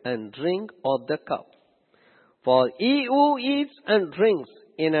bread and drink of the cup. For he who eats and drinks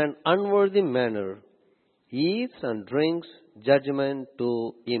in an unworthy manner eats and drinks judgment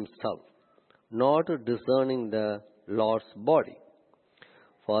to himself, not discerning the Lord's body.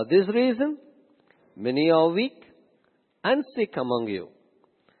 For this reason, many are weak and sick among you,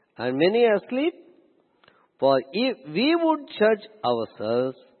 and many are asleep. For if we would judge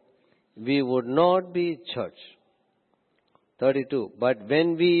ourselves, we would not be judged. 32. But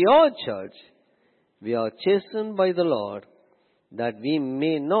when we are judged, we are chastened by the Lord, that we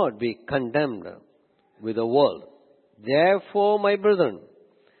may not be condemned with the world. Therefore, my brethren,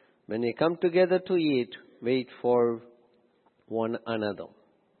 When we come together to eat, wait for one another.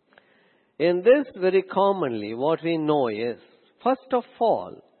 In this, very commonly, what we know is, first of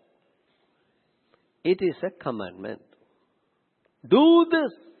all, it is a commandment. Do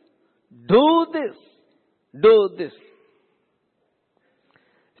this, do this, do this.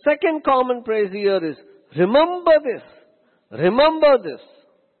 Second common phrase here is, remember this,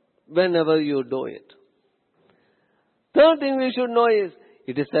 whenever you do it. Third thing we should know is,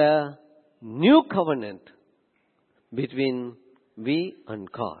 it is a new covenant between we and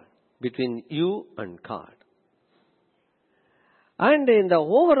God, between you and God. And in the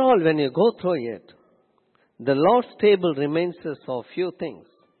overall, when you go through it, the Lord's table reminds us of few things.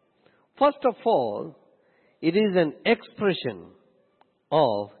 First of all, it is an expression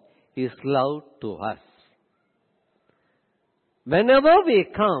of His love to us. Whenever we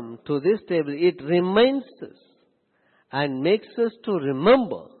come to this table, it reminds us and makes us to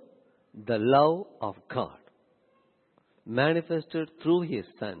remember the love of God manifested through His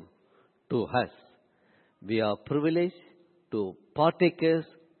Son to us. We are privileged to partakers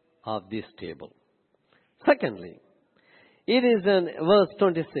of this table. Secondly, it is in verse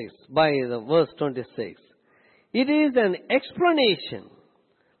 26, by the verse 26, it is an explanation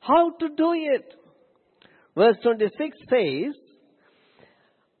how to do it. Verse 26 says,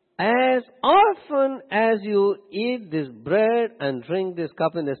 as often as you eat this bread and drink this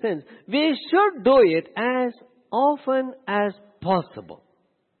cup, in the sense, we should do it as often as possible.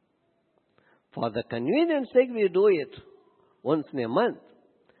 For the convenience sake, we do it once in a month.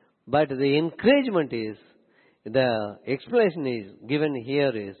 But the encouragement is, the explanation is given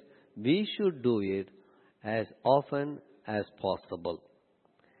here is, we should do it as often as possible.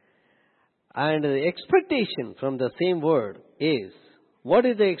 And the expectation from the same word is, what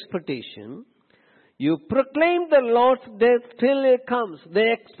is the expectation? You proclaim the Lord's death till He comes.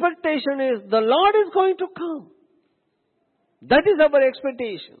 The expectation is, the Lord is going to come. That is our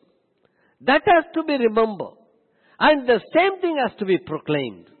expectation. That has to be remembered. And the same thing has to be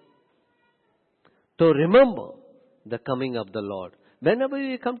proclaimed. To remember the coming of the Lord. Whenever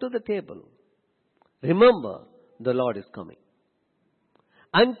you come to the table, remember the Lord is coming.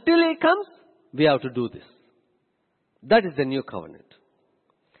 Until He comes, we have to do this. That is the new covenant.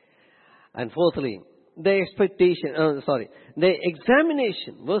 And fourthly, the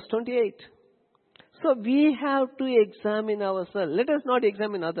examination, verse 28. So we have to examine ourselves. Let us not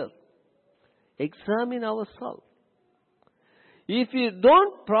examine others. Examine ourselves. If you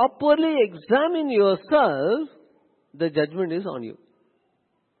don't properly examine yourself, the judgment is on you.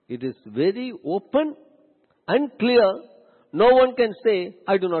 It is very open and clear. No one can say,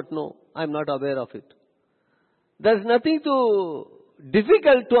 I do not know. I am not aware of it. There is nothing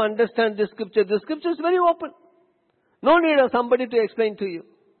difficult to understand this scripture. The scripture is very open. No need of somebody to explain to you.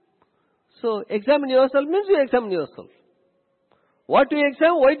 So, examine yourself means you examine yourself. What to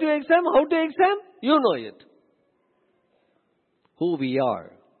examine, why to examine, how to examine, you know it. Who we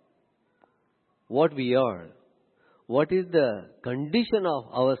are, what we are, what is the condition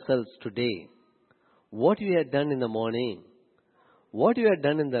of ourselves today, what we had done in the morning, what we had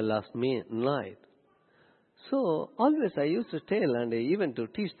done in the last night. So, always I used to tell and even to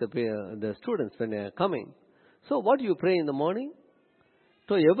teach the students when they are coming. So, what do you pray in the morning?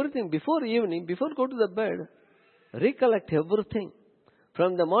 So, everything before evening, before go to the bed, recollect everything.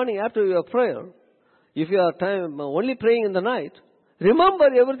 From the morning after your prayer, if you are only praying in the night, remember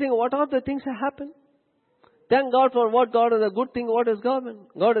everything, what are the things that happen. Thank God for what God is a good thing, what is God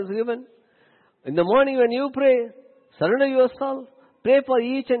has given. In the morning when you pray, surrender yourself, pray for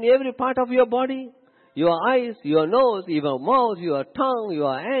each and every part of your body. Your eyes, your nose, your mouth, your tongue,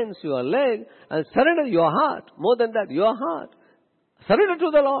 your hands, your leg, and surrender your heart. More than that, your heart. Surrender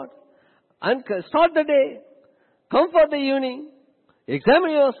to the Lord. And start the day. Come for the evening.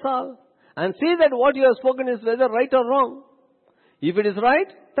 Examine yourself. And see that what you have spoken is whether right or wrong. If it is right,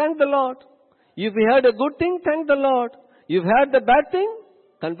 thank the Lord. If you heard a good thing, thank the Lord. If you heard the bad thing,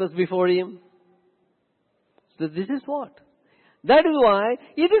 confess before Him. So this is what? That is why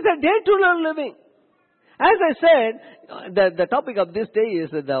it is a day-to-day living. As I said, the topic of this day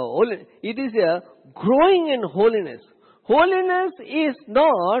is it is a growing in holiness. Holiness is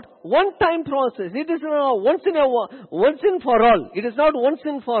not one-time process. It is not once and for all. It is not once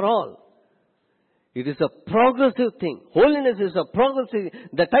and for all. It is a progressive thing. Holiness is a progressive.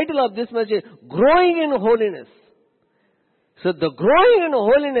 The title of this message is Growing in Holiness. So the growing in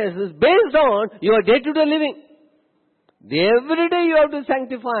holiness is based on your day-to-day living. Every day you have to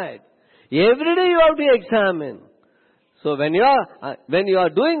sanctify it. Every day you have to examine. So when you are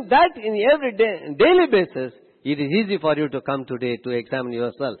doing that in every day, daily basis, It is easy for you to come today to examine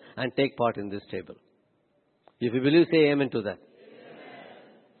yourself and take part in this table. If you believe, say amen to that.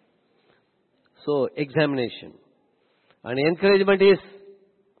 So, examination. And encouragement is,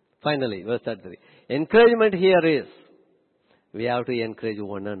 finally, verse 33. Encouragement here is, we have to encourage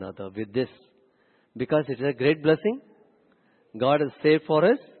one another with this. Because it is a great blessing. God has saved for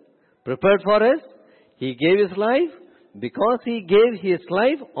us, prepared for us. He gave His life. Because He gave His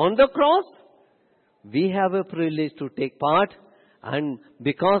life on the cross, we have a privilege to take part. And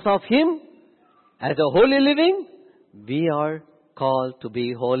because of Him, as a holy living, we are called to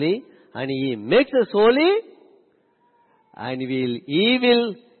be holy. And He makes us holy. And He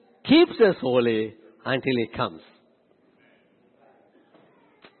will keep us holy until He comes.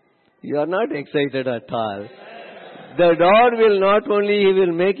 You are not excited at all. The Lord will not only, He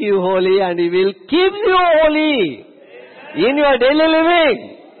will make you holy and He will keep you holy in your daily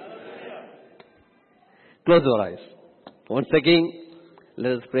living. Close your eyes. Once again,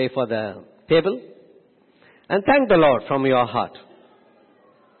 let us pray for the table. And thank the Lord from your heart.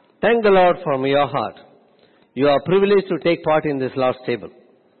 Thank the Lord from your heart. You are privileged to take part in this Lord's table.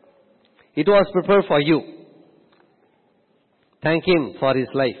 It was prepared for you. Thank Him for His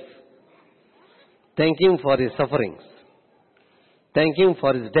life. Thank Him for His sufferings. Thank Him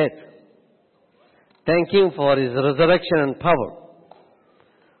for His death. Thank Him for His resurrection and power.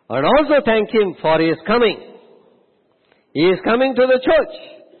 And also thank Him for His coming. He is coming to the church.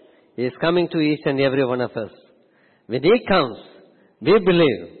 He is coming to each and every one of us. When He comes, we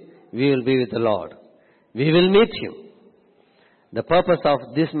believe we will be with the Lord. We will meet Him. The purpose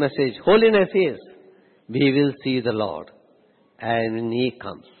of this message, holiness, is we will see the Lord and when He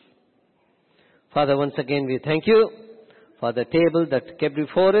comes. Father, once again we thank You for the table that kept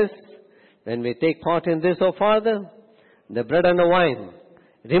before us. When we take part in this, O Father, the bread and the wine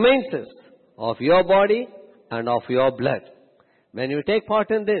reminds us of Your body and of Your blood. When we take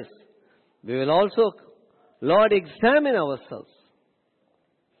part in this, we will also, Lord, examine ourselves.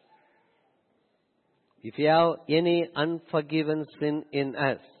 If you have any unforgiven sin in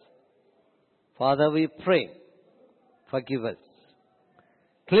us, Father, we pray, forgive us.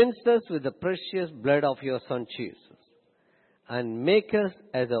 Cleanse us with the precious blood of Your Son Jesus. And make us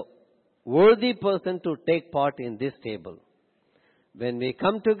as a worthy person to take part in this table. When we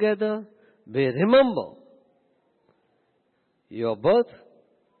come together, we remember Your birth,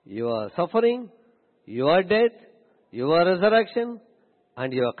 Your suffering, Your death, Your resurrection,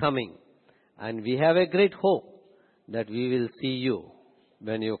 and Your coming. And we have a great hope that we will see You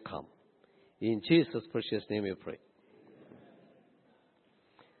when You come. In Jesus' precious name we pray.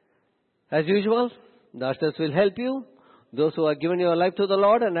 As usual, the ushers will help you. Those who have given your life to the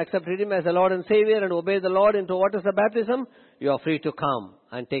Lord and accepted Him as the Lord and Savior and obey the Lord into waters of baptism, you are free to come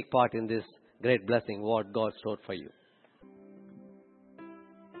and take part in this great blessing, what God stored for you.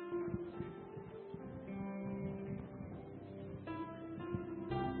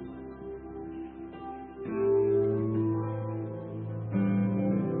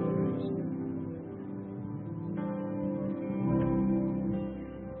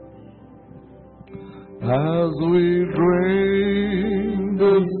 As we drink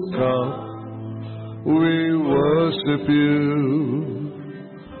this cup, we worship You.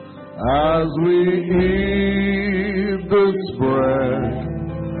 As we eat this bread,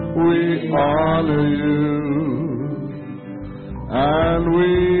 we honor You. And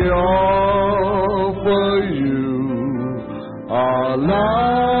we offer You our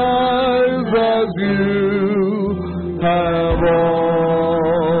lives as You have offered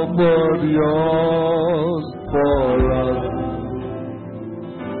Yours for us.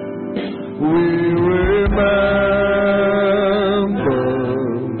 We remember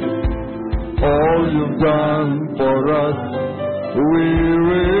all You've done for us. We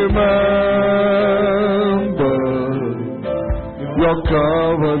remember Your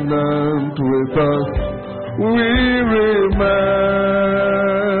covenant with us. We remember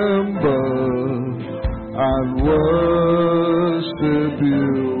and worship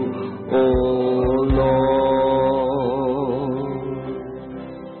You, O Lord.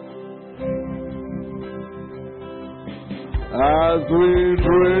 As we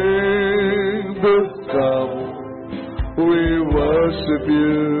drink this cup, we worship You.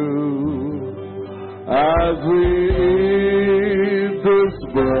 As we eat this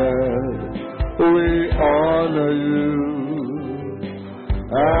bread, we honor You.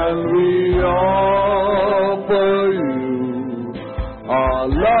 And we offer You our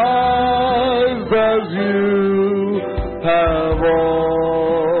lives as You have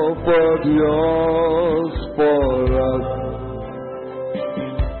offered Yours for us.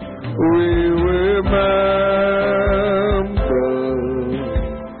 We remember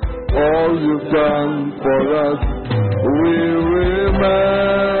you've done for us. We remember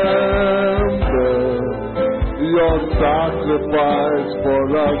your sacrifice for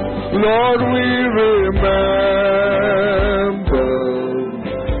us. Lord, we remember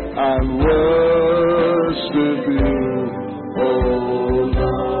and worship you. Oh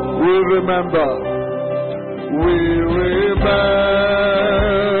Lord, we remember. We remember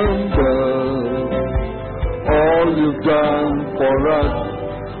all you've done for us.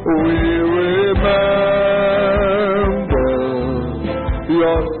 We remember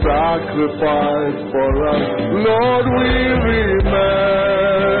your sacrifice for us. Lord, we remember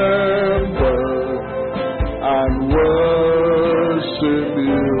and worship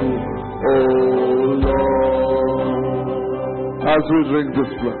you, oh Lord. As we drink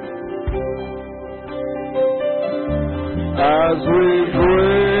this blood, as we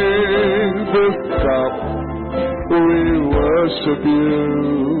drink this cup, we worship you.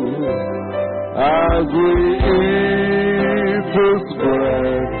 As we eat this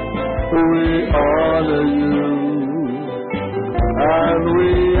bread, we honor you. And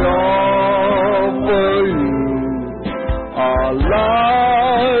we offer you our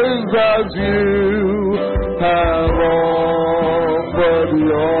lives as you have offered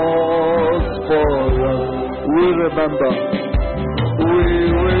yours for us. We remember. We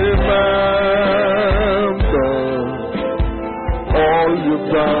remember all you've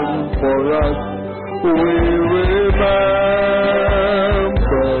done for us. We remember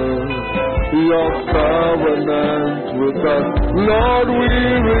your covenant with us. Lord, we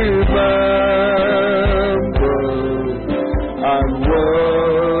remember and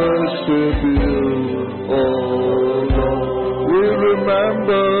worship you, oh Lord. We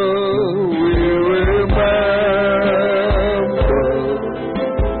remember.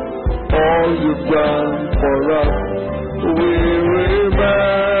 You've done for us. We remember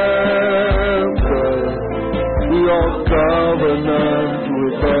your covenant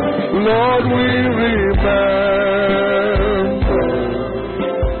with us. Lord, we remember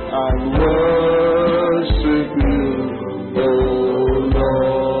and worship you, oh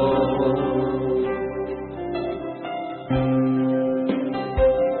Lord.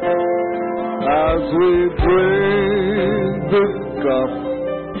 As we drink this cup,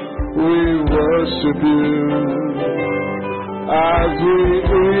 we worship you. As we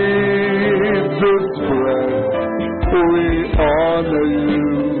eat this bread, we honor you.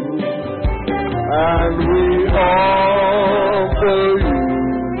 And we offer you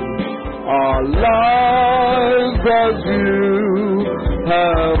our lives as you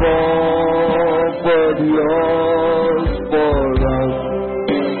have offered yours for us.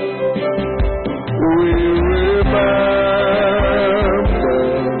 We remember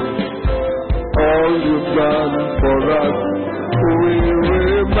all you've done for us. We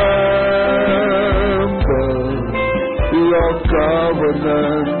remember your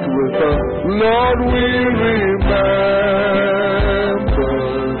covenant with us. Lord, we remember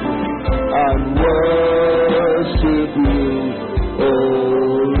and worship you, oh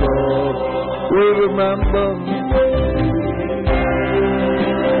Lord. We remember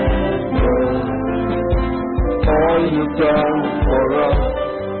all you've done for us.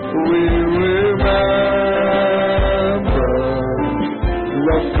 We remember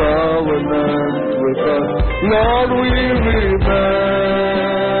your covenant with us. Lord, we remember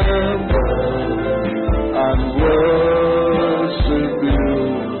and worship you,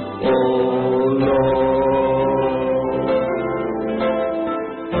 oh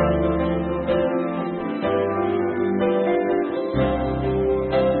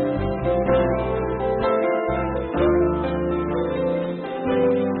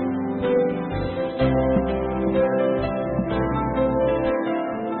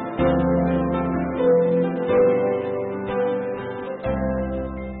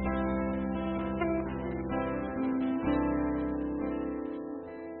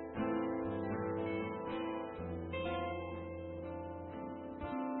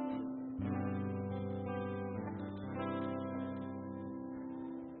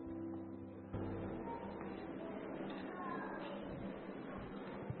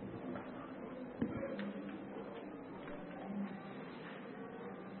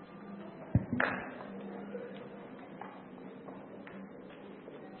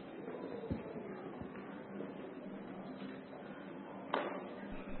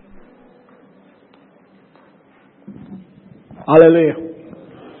Hallelujah.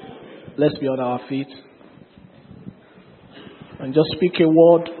 Let's be on our feet and just speak a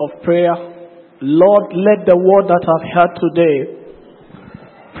word of prayer. Lord, let the word that I've heard today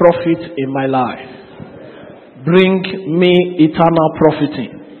profit in my life. Bring me eternal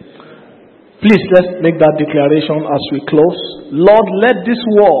profiting. Please, let's make that declaration as we close. Lord, let this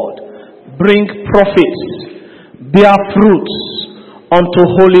word bring profits, bear fruits unto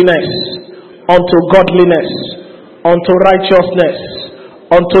holiness, unto godliness, unto righteousness,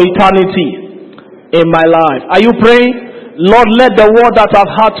 unto eternity in my life. Are you praying? Lord, let the word that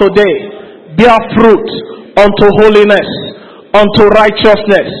I've had today bear fruit unto holiness, unto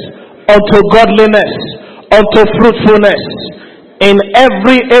righteousness, unto godliness, unto fruitfulness in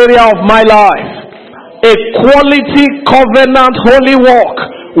every area of my life. A quality covenant holy walk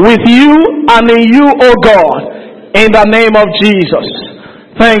with you and in you, O God, in the name of Jesus.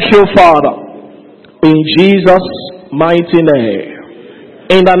 Thank you, Father. In Jesus' mighty name.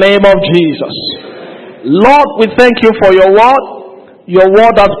 In the name of Jesus. Lord, we thank you for your word. Your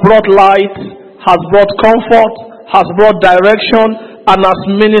word has brought light, has brought comfort, has brought direction, and has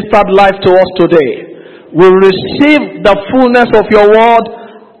ministered life to us today. We receive the fullness of your word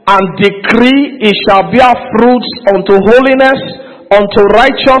and decree it shall bear fruits unto holiness, unto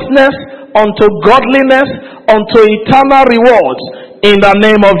righteousness, unto godliness, unto eternal rewards in the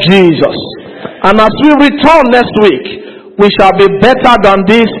name of Jesus. And as we return next week, we shall be better than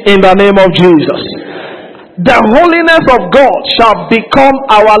this in the name of Jesus. The holiness of God shall become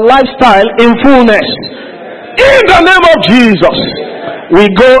our lifestyle in fullness. In the name of Jesus, we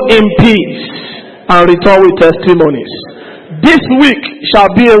go in peace and return with testimonies. This week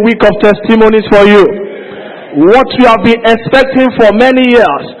shall be a week of testimonies for you. What you have been expecting for many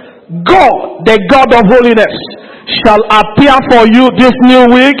years, God, the God of holiness, shall appear for you this new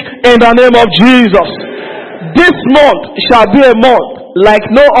week in the name of Jesus. This month shall be a month like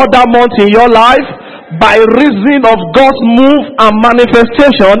no other month in your life by reason of God's move and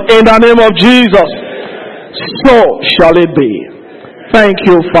manifestation in the name of Jesus. So shall it be. Thank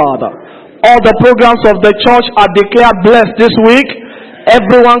you, Father. All the programs of the church are declared blessed this week.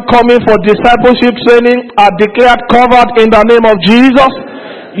 Everyone coming for discipleship training are declared covered in the name of Jesus.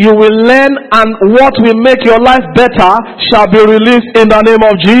 You will learn, and what will make your life better shall be released in the name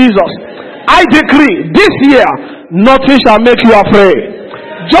of Jesus. I decree this year nothing shall make you afraid.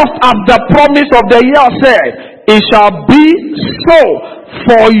 Just as the promise of the year said, it shall be so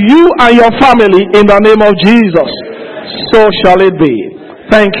for you and your family in the name of Jesus. So shall it be.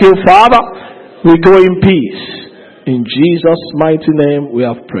 Thank you, Father. We go in peace. In Jesus' mighty name we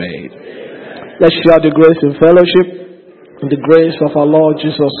have prayed. Let's share the grace in fellowship. In the grace of our Lord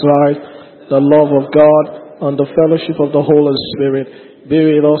Jesus Christ, the love of God, and the fellowship of the Holy Spirit be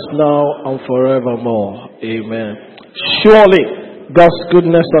with us now and forevermore. Amen. Surely God's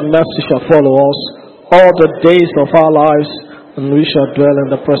goodness and mercy shall follow us all the days of our lives, and we shall dwell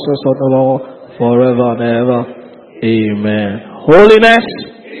in the presence of the Lord forever and ever. Amen. Holiness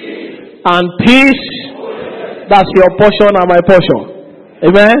and peace, that's your portion and my portion.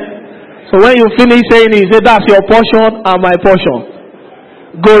 Amen. So when you finish saying it, say that's your portion and my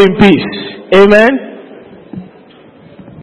portion. Go in peace. Amen.